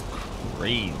 That's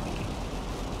crazy.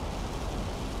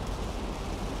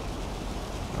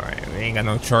 Alright, we ain't got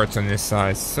no charts on this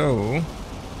side, so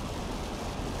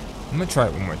I'm gonna try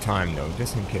it one more time though,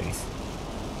 just in case.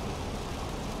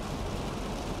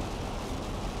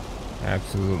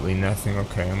 Absolutely nothing.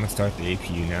 Okay, I'm gonna start the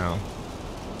APU now,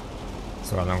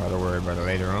 so I don't gotta worry about it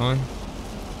later on.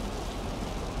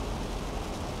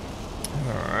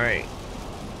 Alright.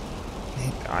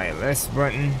 Hit the ILS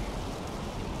button.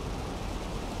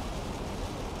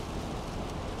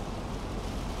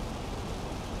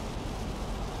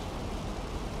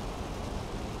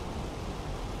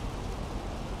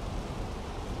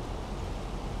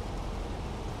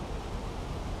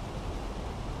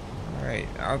 Alright,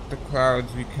 out the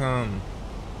clouds we come.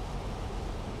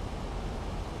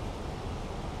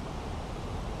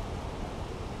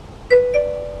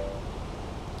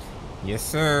 Yes,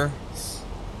 sir.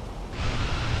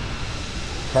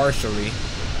 Partially.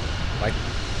 Like,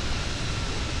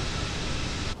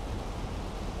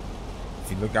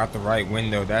 if you look out the right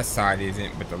window, that side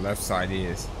isn't, but the left side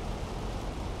is.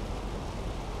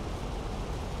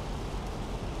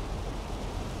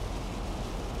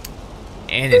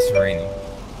 And it's raining.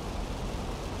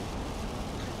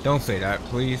 Don't say that,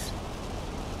 please.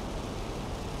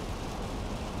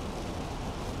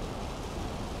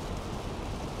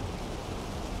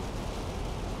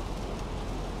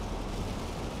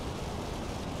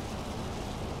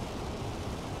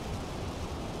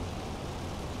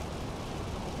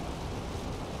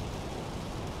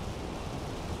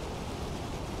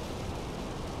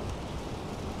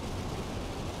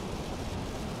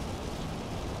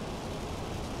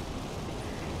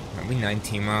 We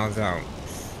 19 miles out.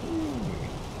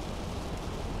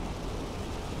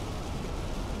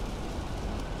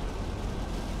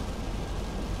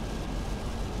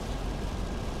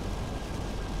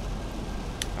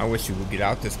 I wish you would get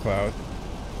out this cloud.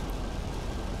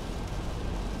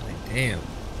 Like, damn.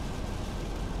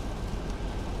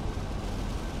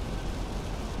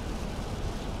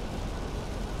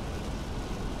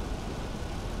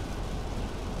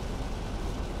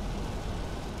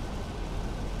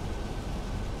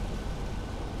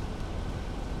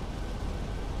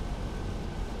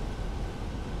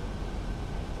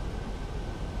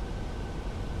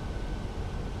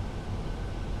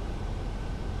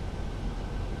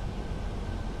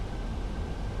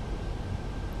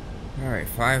 Alright,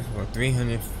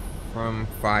 300 from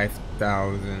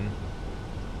 5,000.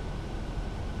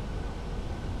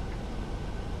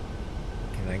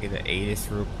 Can I get an ATIS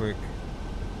real quick?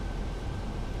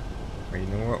 Or you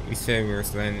know what? We said we were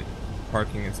landing,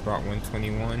 parking in spot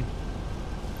 121.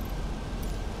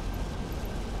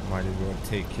 Might as well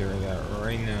take care of that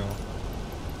right now.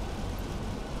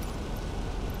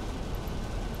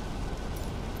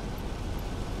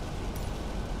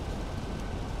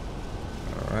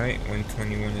 Alright,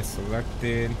 121 is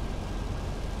selected.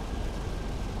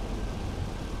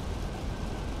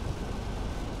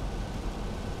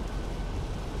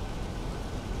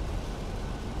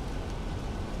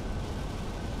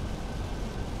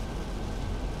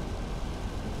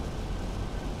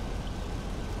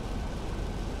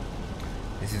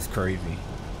 This is crazy.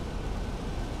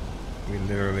 We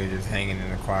literally just hanging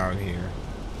in a cloud here.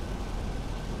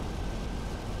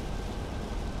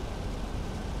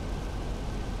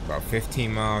 About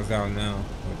 15 miles out now,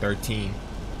 or 13.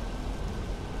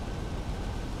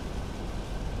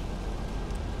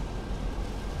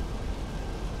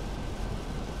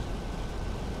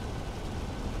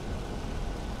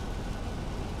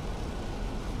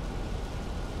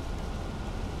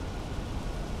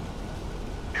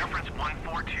 Airfrance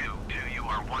 142, you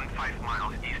are 15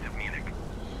 miles east of Munich.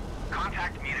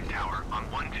 Contact Munich Tower on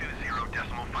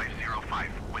 120.505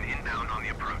 when inbound on the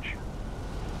approach.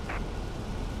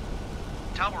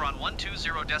 Tower on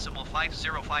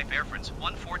 120.505 Airfrance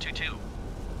 1422.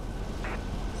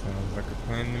 Sounds like a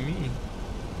plan to me.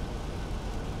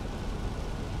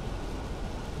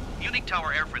 Munich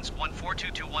Tower Airfrance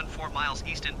 1422 14 miles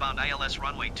east inbound ILS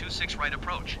runway 26 right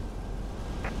approach.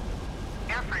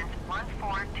 Airfrance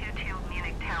 1422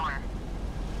 Munich Tower.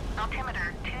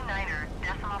 Altimeter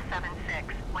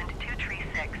 29.76, wind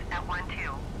 236 at 12.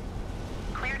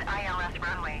 Cleared ILS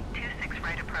runway 26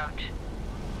 right approach.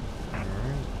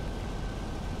 Alright.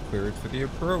 Cleared for the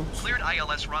approach. Cleared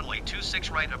ILS runway 26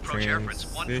 right approach Airfrance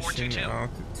 1422.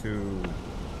 Altitude.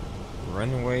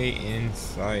 Runway in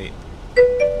sight.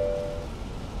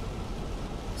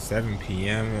 7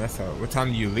 p.m. That's how. What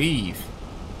time do you leave?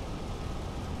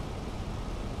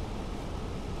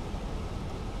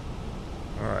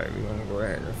 Alright, we're gonna go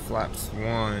ahead and flaps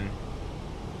 1.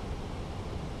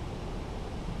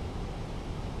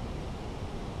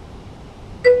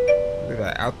 Look at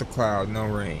that, out the cloud, no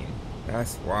rain.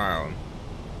 That's wild.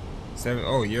 7,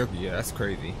 oh, yeah, that's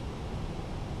crazy.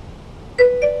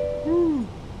 Woo.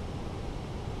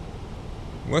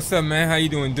 What's up, man? How you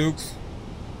doing, Dukes?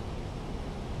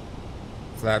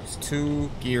 Flaps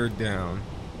 2, geared down.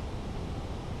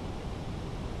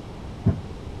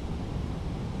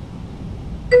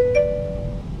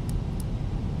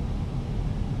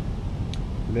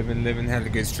 Living, had a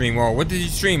good stream. Oh, what did you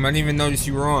stream? I didn't even notice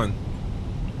you were on.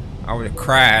 I would have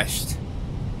crashed.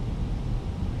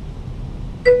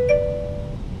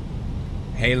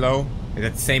 Halo? Is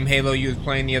that the same Halo you was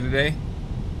playing the other day?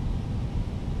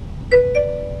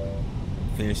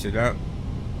 Finish it up.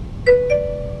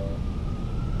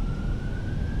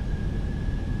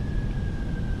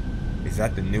 Is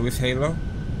that the newest Halo?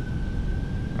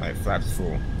 Alright, flaps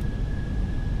full.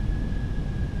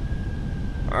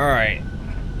 Alright.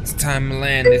 It's time to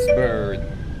land this bird.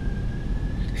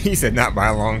 He said not by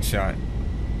a long shot.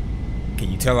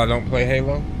 Can you tell I don't play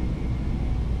Halo?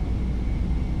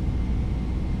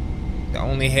 The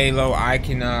only Halo I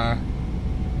can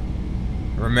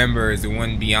remember is the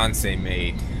one Beyonce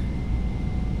made.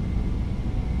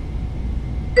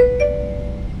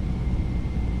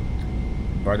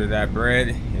 Butter that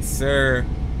bread, yes sir.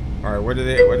 All right, what are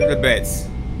the bets?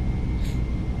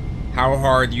 How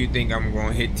hard do you think I'm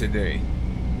gonna hit today?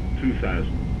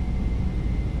 2,000.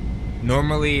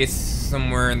 Normally it's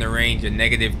somewhere in the range of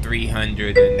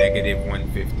 -300 and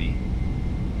 -150.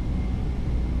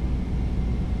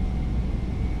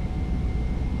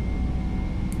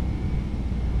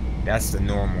 That's the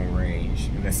normal range,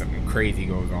 unless something crazy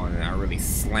goes on and I really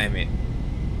slam it.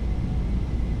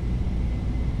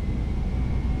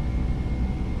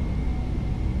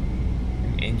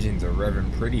 Engines are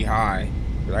revving pretty high,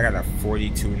 but I got a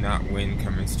 42 knot wind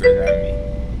coming straight at me.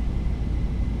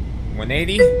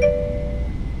 180?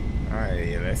 Alright,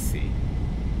 yeah, let's see.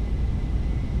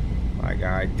 My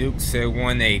guy Duke said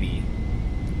 180.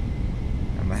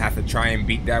 I'm gonna have to try and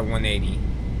beat that 180.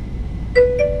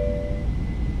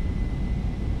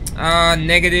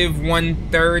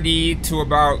 -130 to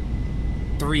about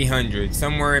 300,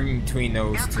 somewhere in between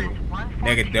those two.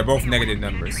 They're both negative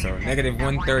numbers, so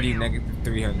 -130,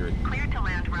 -300. Clear to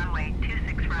land runway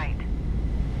 26 right.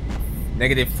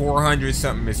 -400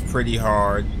 something is pretty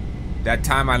hard. That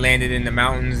time I landed in the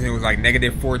mountains, it was like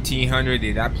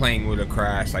 -1400. That plane would have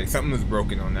crashed. Like something was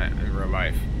broken on that in real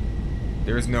life.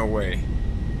 There's no way.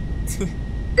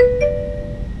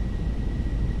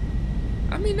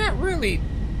 I mean, not really.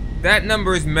 That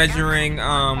number is measuring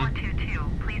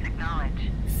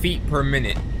feet per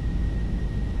minute.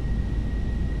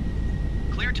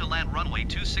 Clear to land runway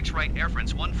 26 right, Air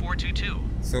France 1422.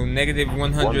 So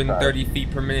 -130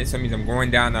 feet per minute, so that means I'm going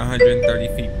down to 130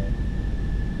 feet.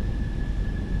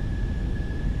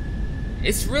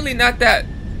 It's really not that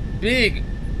big.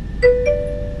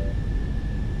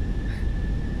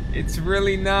 It's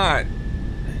really not.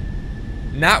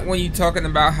 Not when you're talking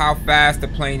about how fast the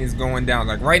plane is going down.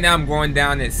 Like right now I'm going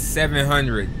down at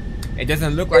 700. It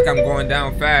doesn't look like I'm going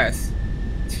down fast.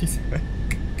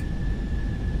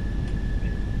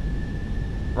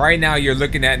 Right now you're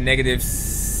looking at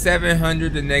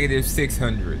 -700 to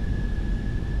 -600.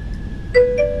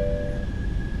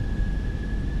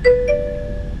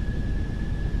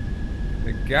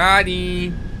 Got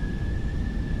him.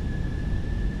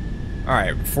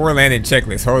 Alright, before landing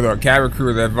checklist, hold up. Cabin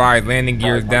crew is advised, landing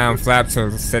gears down, flaps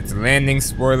are set to landing,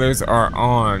 spoilers are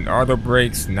on, auto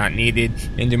brakes not needed,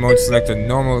 engine mode selected,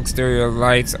 normal exterior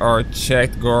lights are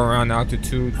checked, go around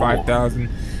altitude 5,000,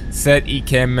 set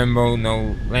ECAM memo,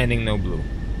 no landing, no blue.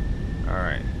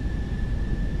 Alright.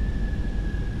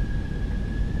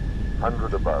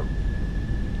 100 above.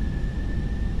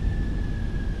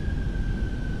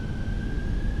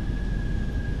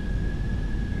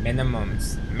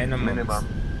 Minimums. Minimum.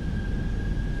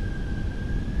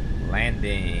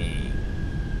 Landing.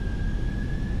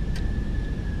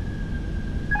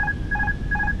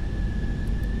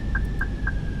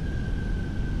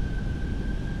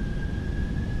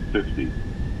 $50,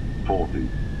 $40,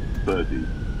 $30,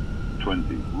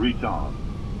 $20. Retard.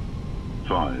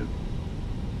 5.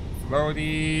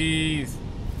 Floaties.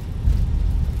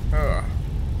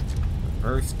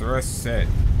 First thrust set.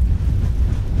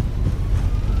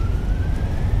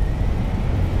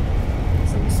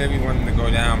 So we said we wanted to go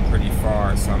down pretty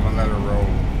far, so I'm gonna let her roll.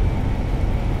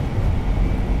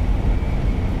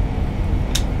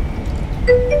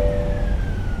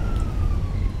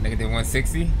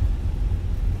 -160.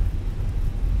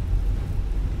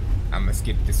 I'm gonna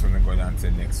skip this one and go down to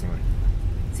the next one.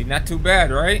 See, not too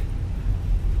bad, right?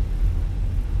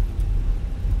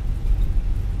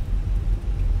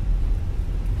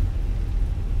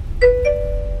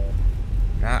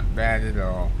 Not bad at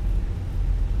all.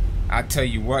 I'll tell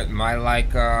you what, my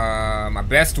my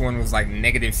best one was like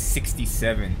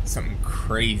 -67, something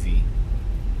crazy.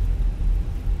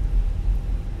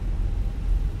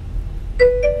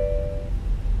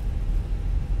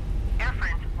 Air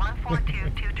France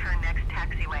 1422, turn next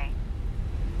taxiway.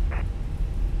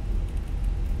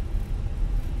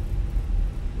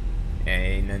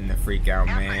 Ain't nothing to freak out,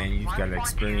 man. You just gotta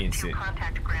experience it.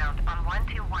 Contact ground on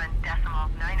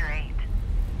 121.908.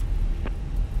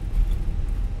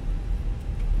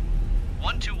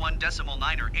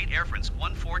 121.908 Air France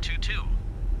 1422.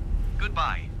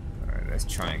 Goodbye. Alright, let's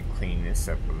try and clean this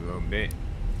up a little bit.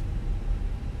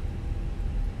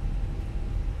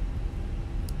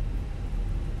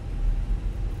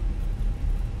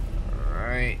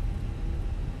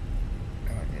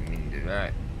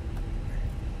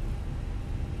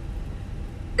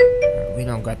 We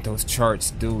don't got those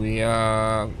charts, do we?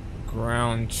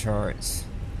 Ground charts.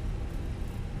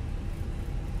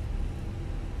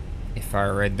 If I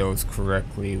read those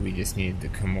correctly, we just needed to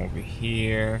come over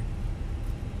here.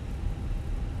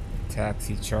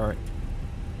 Taxi chart.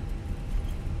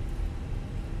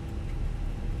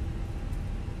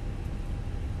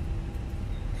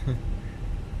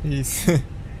 That's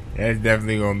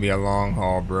definitely gonna be a long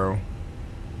haul, bro.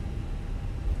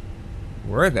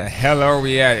 Where the hell are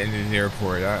we at in this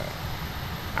airport?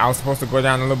 I was supposed to go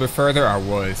down a little bit further. I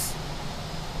was.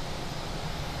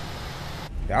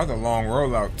 That was a long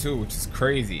rollout too, which is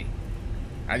crazy.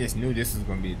 I just knew this was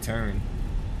gonna be a turn.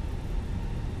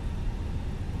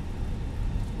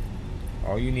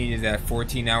 All you need is that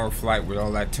 14-hour flight with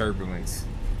all that turbulence.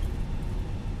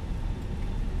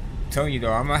 I'm telling you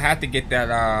though, I'm gonna have to get that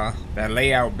that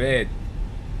layout bed,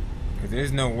 cause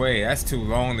there's no way. That's too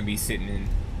long to be sitting in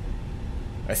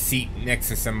a seat next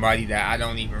to somebody that I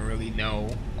don't even really know,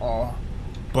 all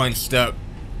bunched up.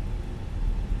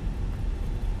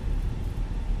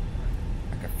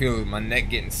 I can feel my neck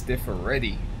getting stiff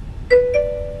already.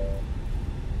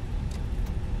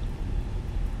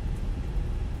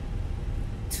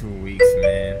 2 weeks,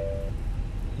 man.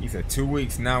 He said 2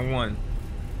 weeks, not one.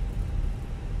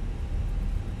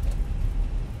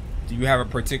 Do you have a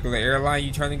particular airline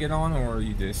you trying to get on, or are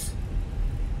you just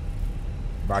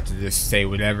about to just say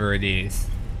whatever it is?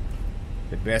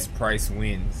 The best price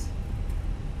wins.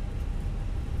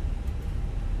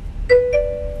 He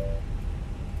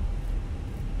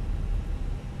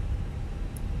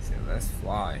said, let's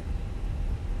fly.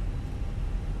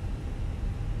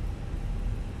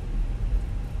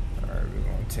 Alright, we're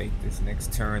gonna take this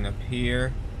next turn up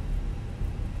here.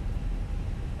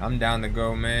 I'm down to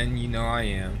go, man. You know I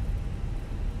am.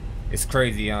 It's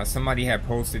crazy. Somebody had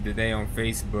posted today on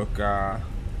Facebook,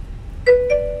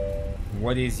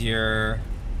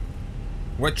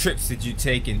 what trips did you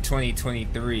take in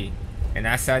 2023? And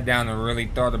I sat down and really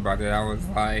thought about it. I was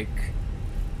like,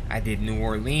 I did New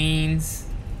Orleans,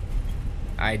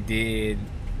 I did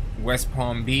West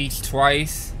Palm Beach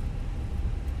twice,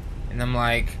 and I'm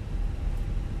like,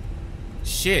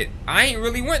 shit, I ain't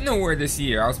really went nowhere this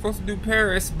year. I was supposed to do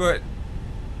Paris, but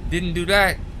didn't do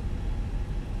that.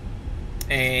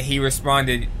 And he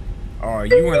responded, oh,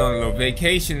 you went on a little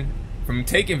vacation from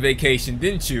taking vacation,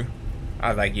 didn't you? I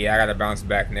was like, yeah, I gotta bounce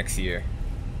back next year.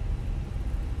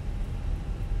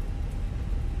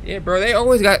 Yeah, bro, they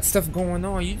always got stuff going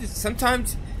on. You just,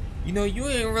 sometimes, you know, you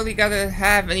ain't really gotta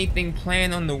have anything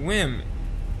planned on the whim.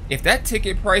 If that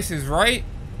ticket price is right,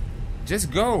 just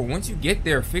go. Once you get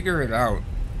there, figure it out.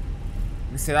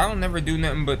 Like I said, I don't never do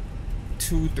nothing but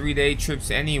 2-3 day trips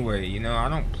anyway. You know, I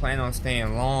don't plan on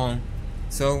staying long.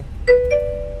 So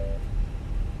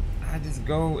I just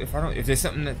go. If there's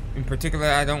something that in particular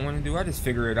I don't want to do, I just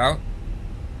figure it out.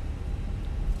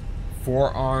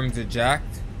 Forearms are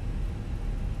jacked.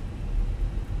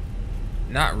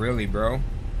 Not really, bro.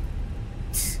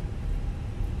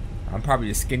 I'm probably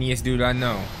the skinniest dude I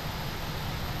know.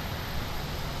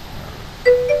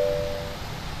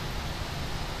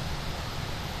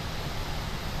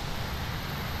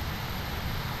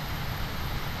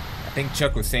 I think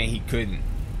Chuck was saying he couldn't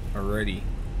already.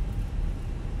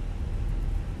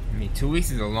 I mean, 2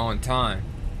 weeks is a long time.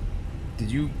 Did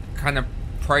you kind of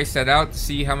price that out to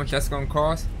see how much that's gonna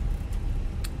cost?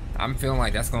 I'm feeling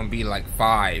like that's gonna be like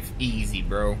 5, easy,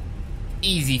 bro.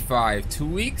 Easy 5. 2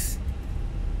 weeks?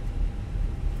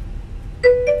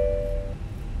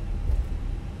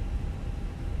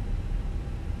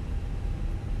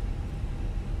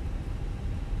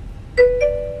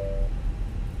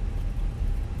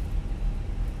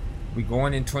 We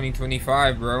going in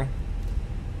 2025, bro.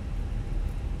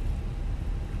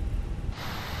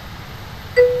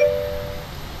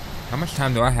 How much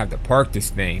time do I have to park this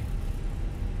thing?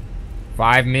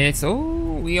 5 minutes?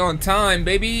 Oh, we on time,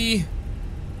 baby.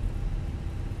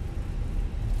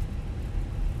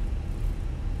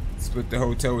 Split the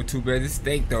hotel with 2 beds. This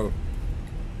steak, though.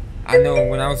 I know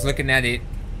when I was looking at it,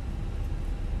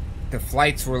 the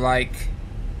flights were like,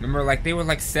 remember, like they were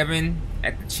like 7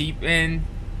 at the cheap end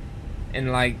and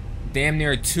like damn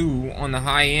near 2 on the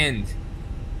high end.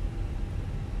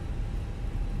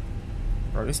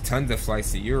 Bro, there's tons of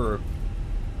flights to Europe.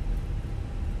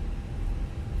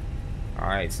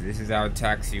 Alright, so this is our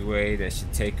taxiway that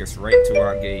should take us right to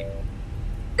our gate.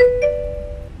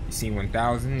 You seen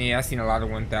 1,000? Yeah, I seen a lot of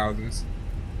 1,000s.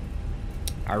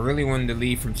 I really wanted to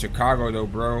leave from Chicago though,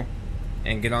 bro,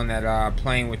 and get on that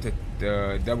plane with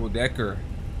the double-decker,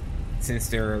 since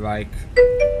they're like,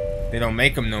 they don't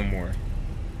make them no more.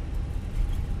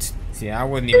 See, I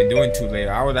wasn't even doing 2 layovers.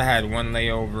 I would have had 1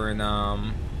 layover in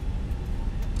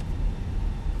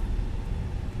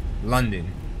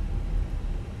London.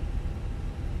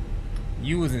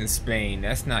 You was in Spain.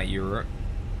 That's not Europe.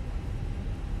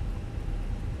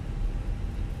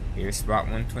 Here's spot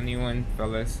 121,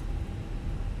 fellas.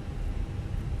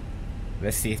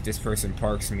 Let's see if this person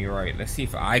parks me right. Let's see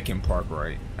if I can park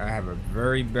right. I have a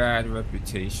very bad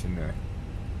reputation of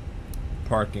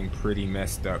parking pretty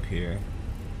messed up here.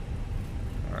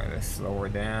 Alright, let's slow her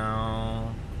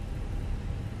down.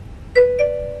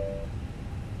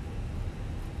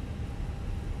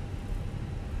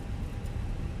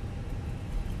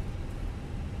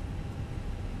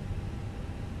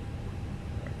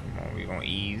 Come on, we're gonna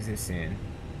ease this in.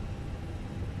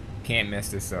 Can't mess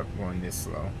this up going this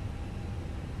slow.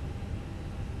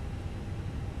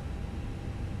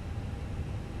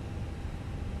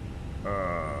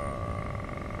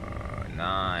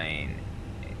 Nine,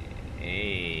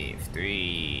 8,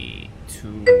 3, 2,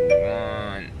 1.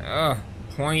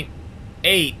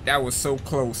 0.8. That was so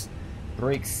close.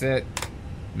 Brake set.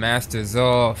 Masters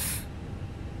off.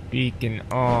 Beacon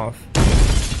off.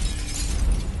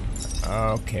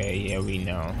 Okay, yeah, we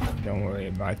know. Don't worry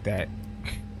about that.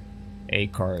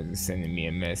 A-Cars is sending me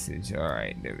a message.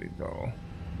 Alright, there we go.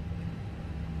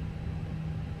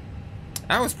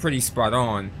 That was pretty spot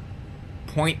on.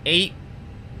 0.8.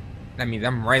 That means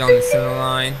I'm right on the center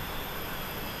line.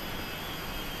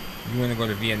 You wanna go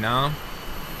to Vietnam?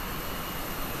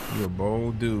 You a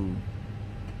bold dude.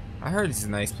 I heard it's a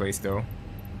nice place though.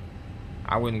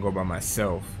 I wouldn't go by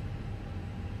myself.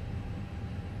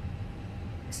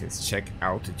 It says check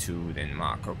altitude and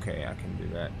Mach. Okay, I can do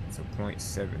that. So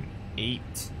 0.78.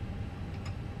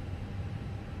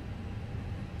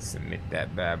 Submit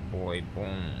that bad boy.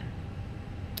 Boom.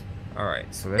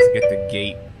 Alright, so let's get the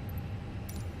gate.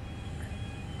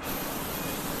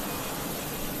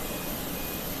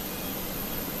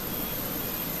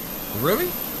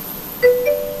 Really?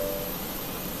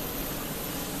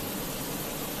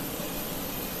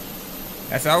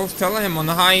 That's what I was telling him on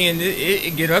the high end.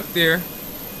 It get up there.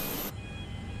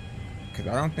 Cause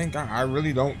I don't think I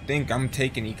really don't think I'm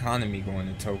taking economy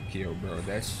going to Tokyo, bro.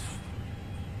 That's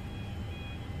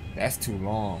too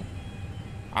long.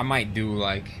 I might do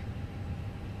like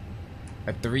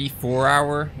a 3-4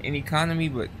 hour in economy,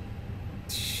 but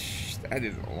that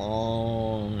is a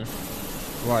long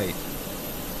flight.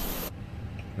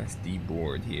 Let's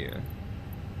deboard here.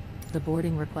 The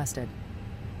boarding requested.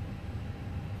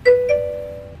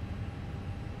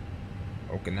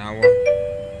 Okinawa.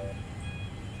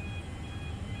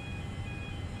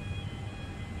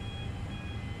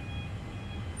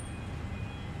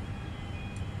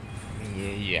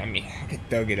 Yeah, I mean, I could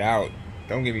thug it out.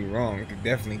 Don't get me wrong, I could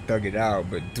definitely thug it out,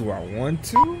 but do I want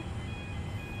to?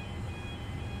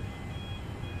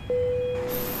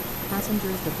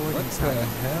 Passengers, the boarding What the started.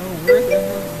 hell? Where the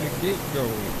hell did the gate go?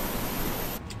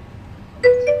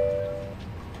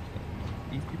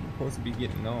 These people are supposed to be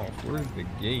getting off. Where's the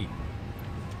gate?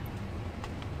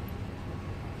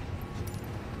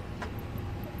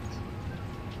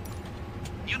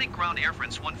 Munich Ground Air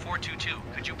France 1422,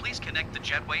 could you please connect the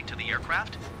jetway to the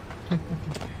aircraft?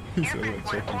 He said, let's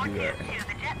check and do that. The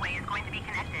jetway is going to be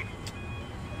connected.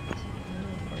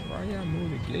 Like, why y'all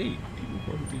move the gate? People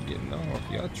supposed to be getting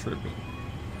off. Y'all tripping.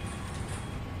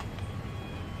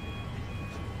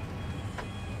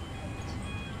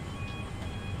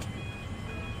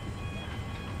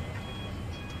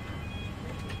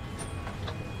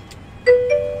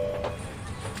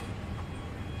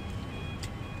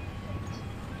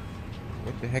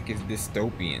 What the heck is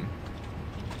dystopian?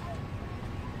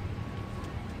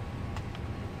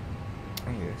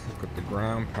 Oh yeah, let's hook up the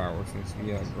ground power since we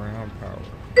have ground power.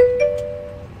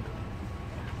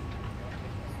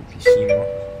 Fukushima.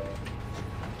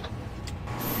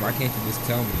 Why can't you just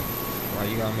tell me? Why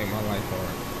you gotta make my life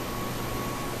hard?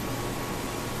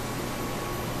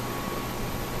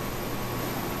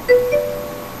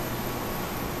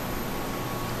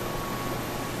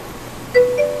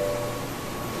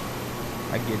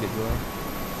 I get it, bro.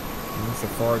 It's a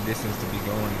far distance to be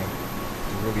going to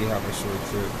really have a short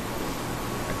trip.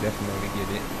 I definitely get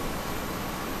it.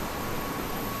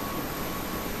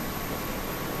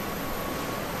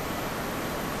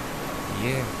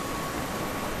 Yeah,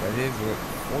 that is what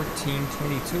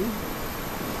 1422.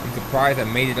 I'm surprised I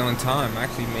made it on time. I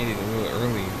actually made it a little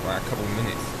early by a couple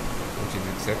minutes, which is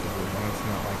acceptable. As long as it's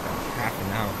not like a half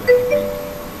an hour. But I think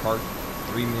we parked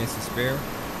 3 minutes to spare.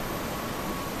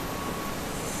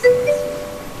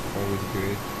 Always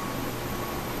good.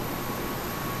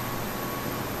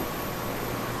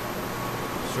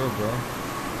 Sure, bro.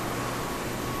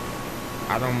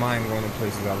 I don't mind going to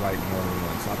places I like more than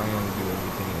once. I don't want to do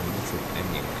everything on one trip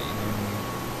anyway, you know what I mean?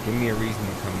 Give me a reason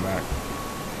to come back.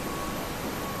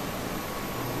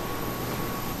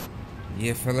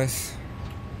 Yeah, fellas.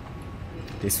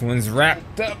 This one's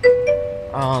wrapped up.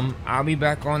 I'll be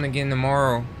back on again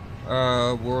tomorrow.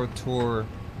 World tour.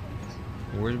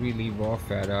 Where did we leave off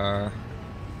at?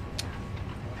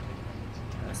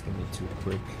 That's gonna be too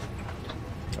quick.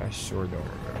 I sure don't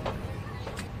remember.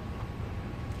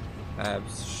 I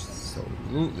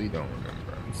absolutely don't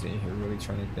remember. I'm sitting here really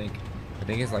trying to think. I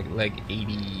think it's like leg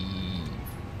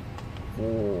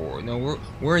 84. No,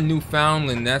 we're in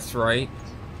Newfoundland. That's right.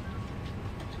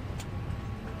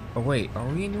 Oh wait, are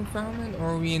we in Newfoundland or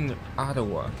are we in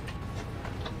Ottawa?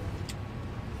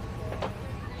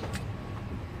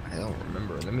 I don't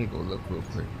remember. Let me go look real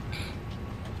quick.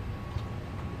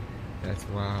 That's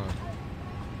wild.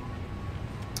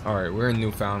 Alright, we're in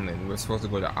Newfoundland. We're supposed to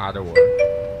go to Ottawa.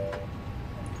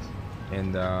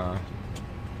 And the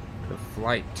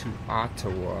flight to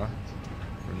Ottawa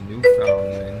from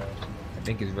Newfoundland I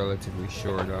think is relatively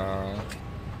short. Oh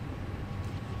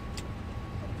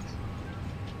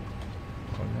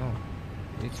no,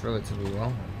 it's relatively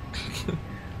long. It's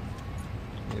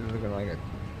looking like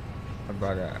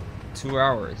about 2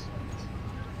 hours.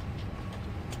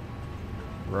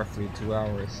 Roughly 2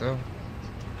 hours, so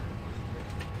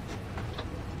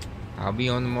I'll be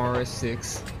on tomorrow at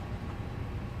 6.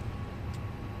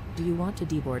 Do you want to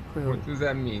deboard crew? What does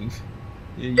that mean?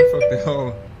 Yeah, you fucked the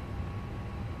hole.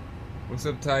 What's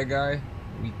up, Thai guy?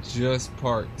 We just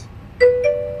parked.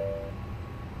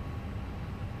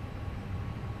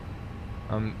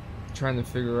 I'm trying to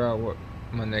figure out what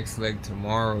my next leg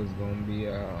tomorrow is gonna be.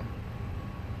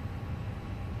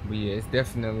 But yeah, it's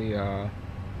definitely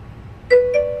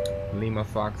Lima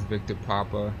Fox Victor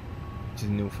Papa to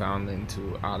Newfoundland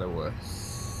to Ottawa.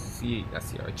 See,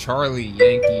 that's here. Charlie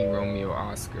Yankee Romeo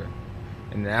Oscar,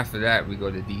 and then after that we go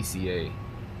to DCA.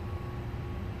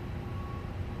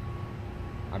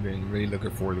 I've been really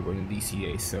looking forward to going to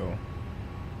DCA. So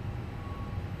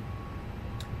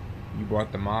you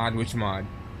bought the mod? Which mod?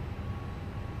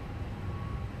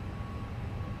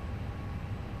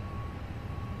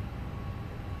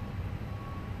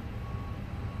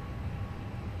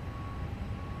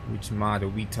 Which mod are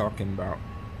we talking about?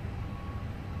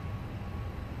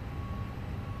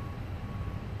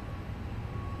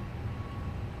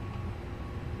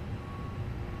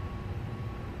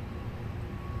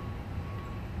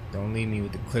 Don't leave me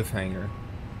with the cliffhanger.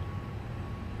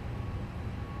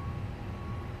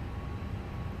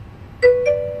 The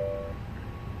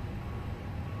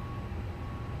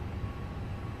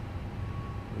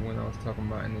one I was talking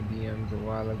about in the DMs a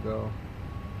while ago.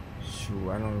 Shoot,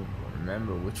 I don't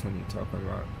remember which one you're talking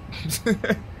about.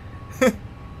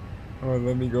 Oh,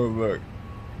 let me go look.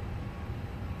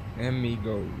 Let me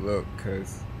go look,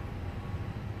 cause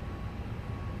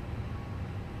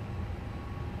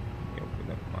let me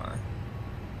open up mine.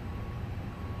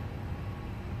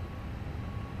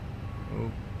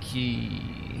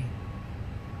 Okay.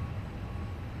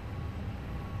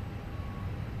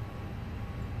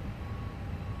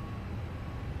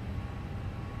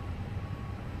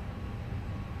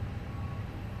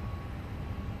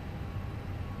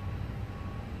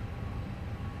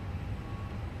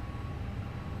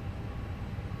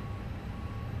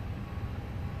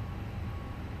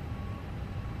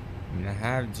 I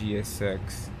have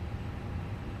GSX.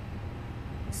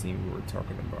 Let's see, we were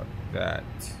talking about that.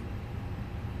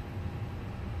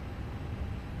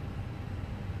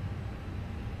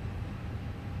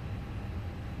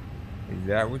 Is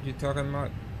that what you're talking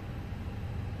about?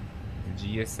 The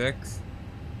GSX?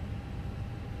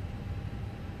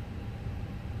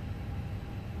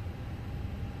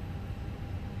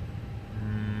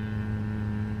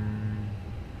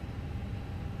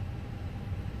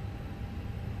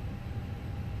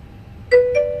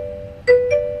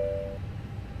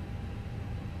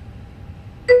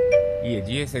 Yeah,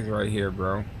 GSX right here,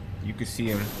 bro. You can see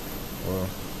him. Well,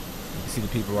 you can see the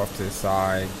people off to the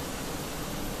side.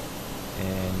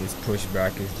 And this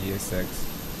pushback is GSX.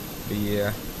 But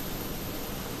yeah,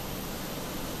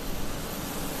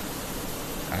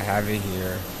 I have it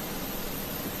here.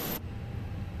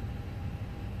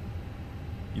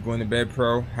 You going to bed,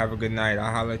 pro? Have a good night.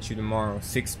 I'll holler at you tomorrow,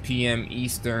 6 p.m.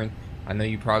 Eastern. I know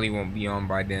you probably won't be on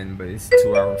by then, but it's a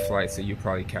 2-hour flight, so you'll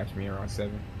probably catch me around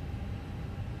 7.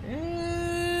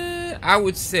 I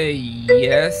would say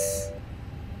yes,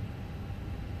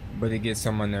 but it gets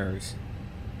on my nerves.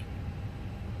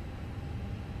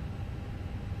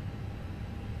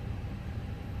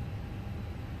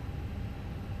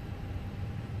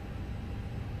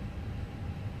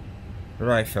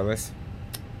 Alright, fellas.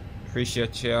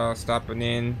 Appreciate y'all stopping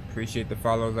in. Appreciate the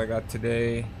follows I got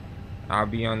today. I'll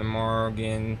be on tomorrow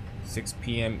again, 6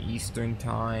 p.m. Eastern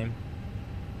time.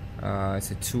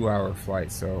 It's a 2-hour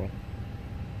flight, so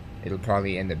it'll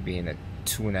probably end up being a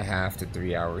 2.5 to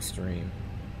 3 hour stream.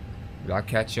 But I'll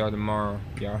catch y'all tomorrow.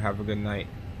 Y'all have a good night.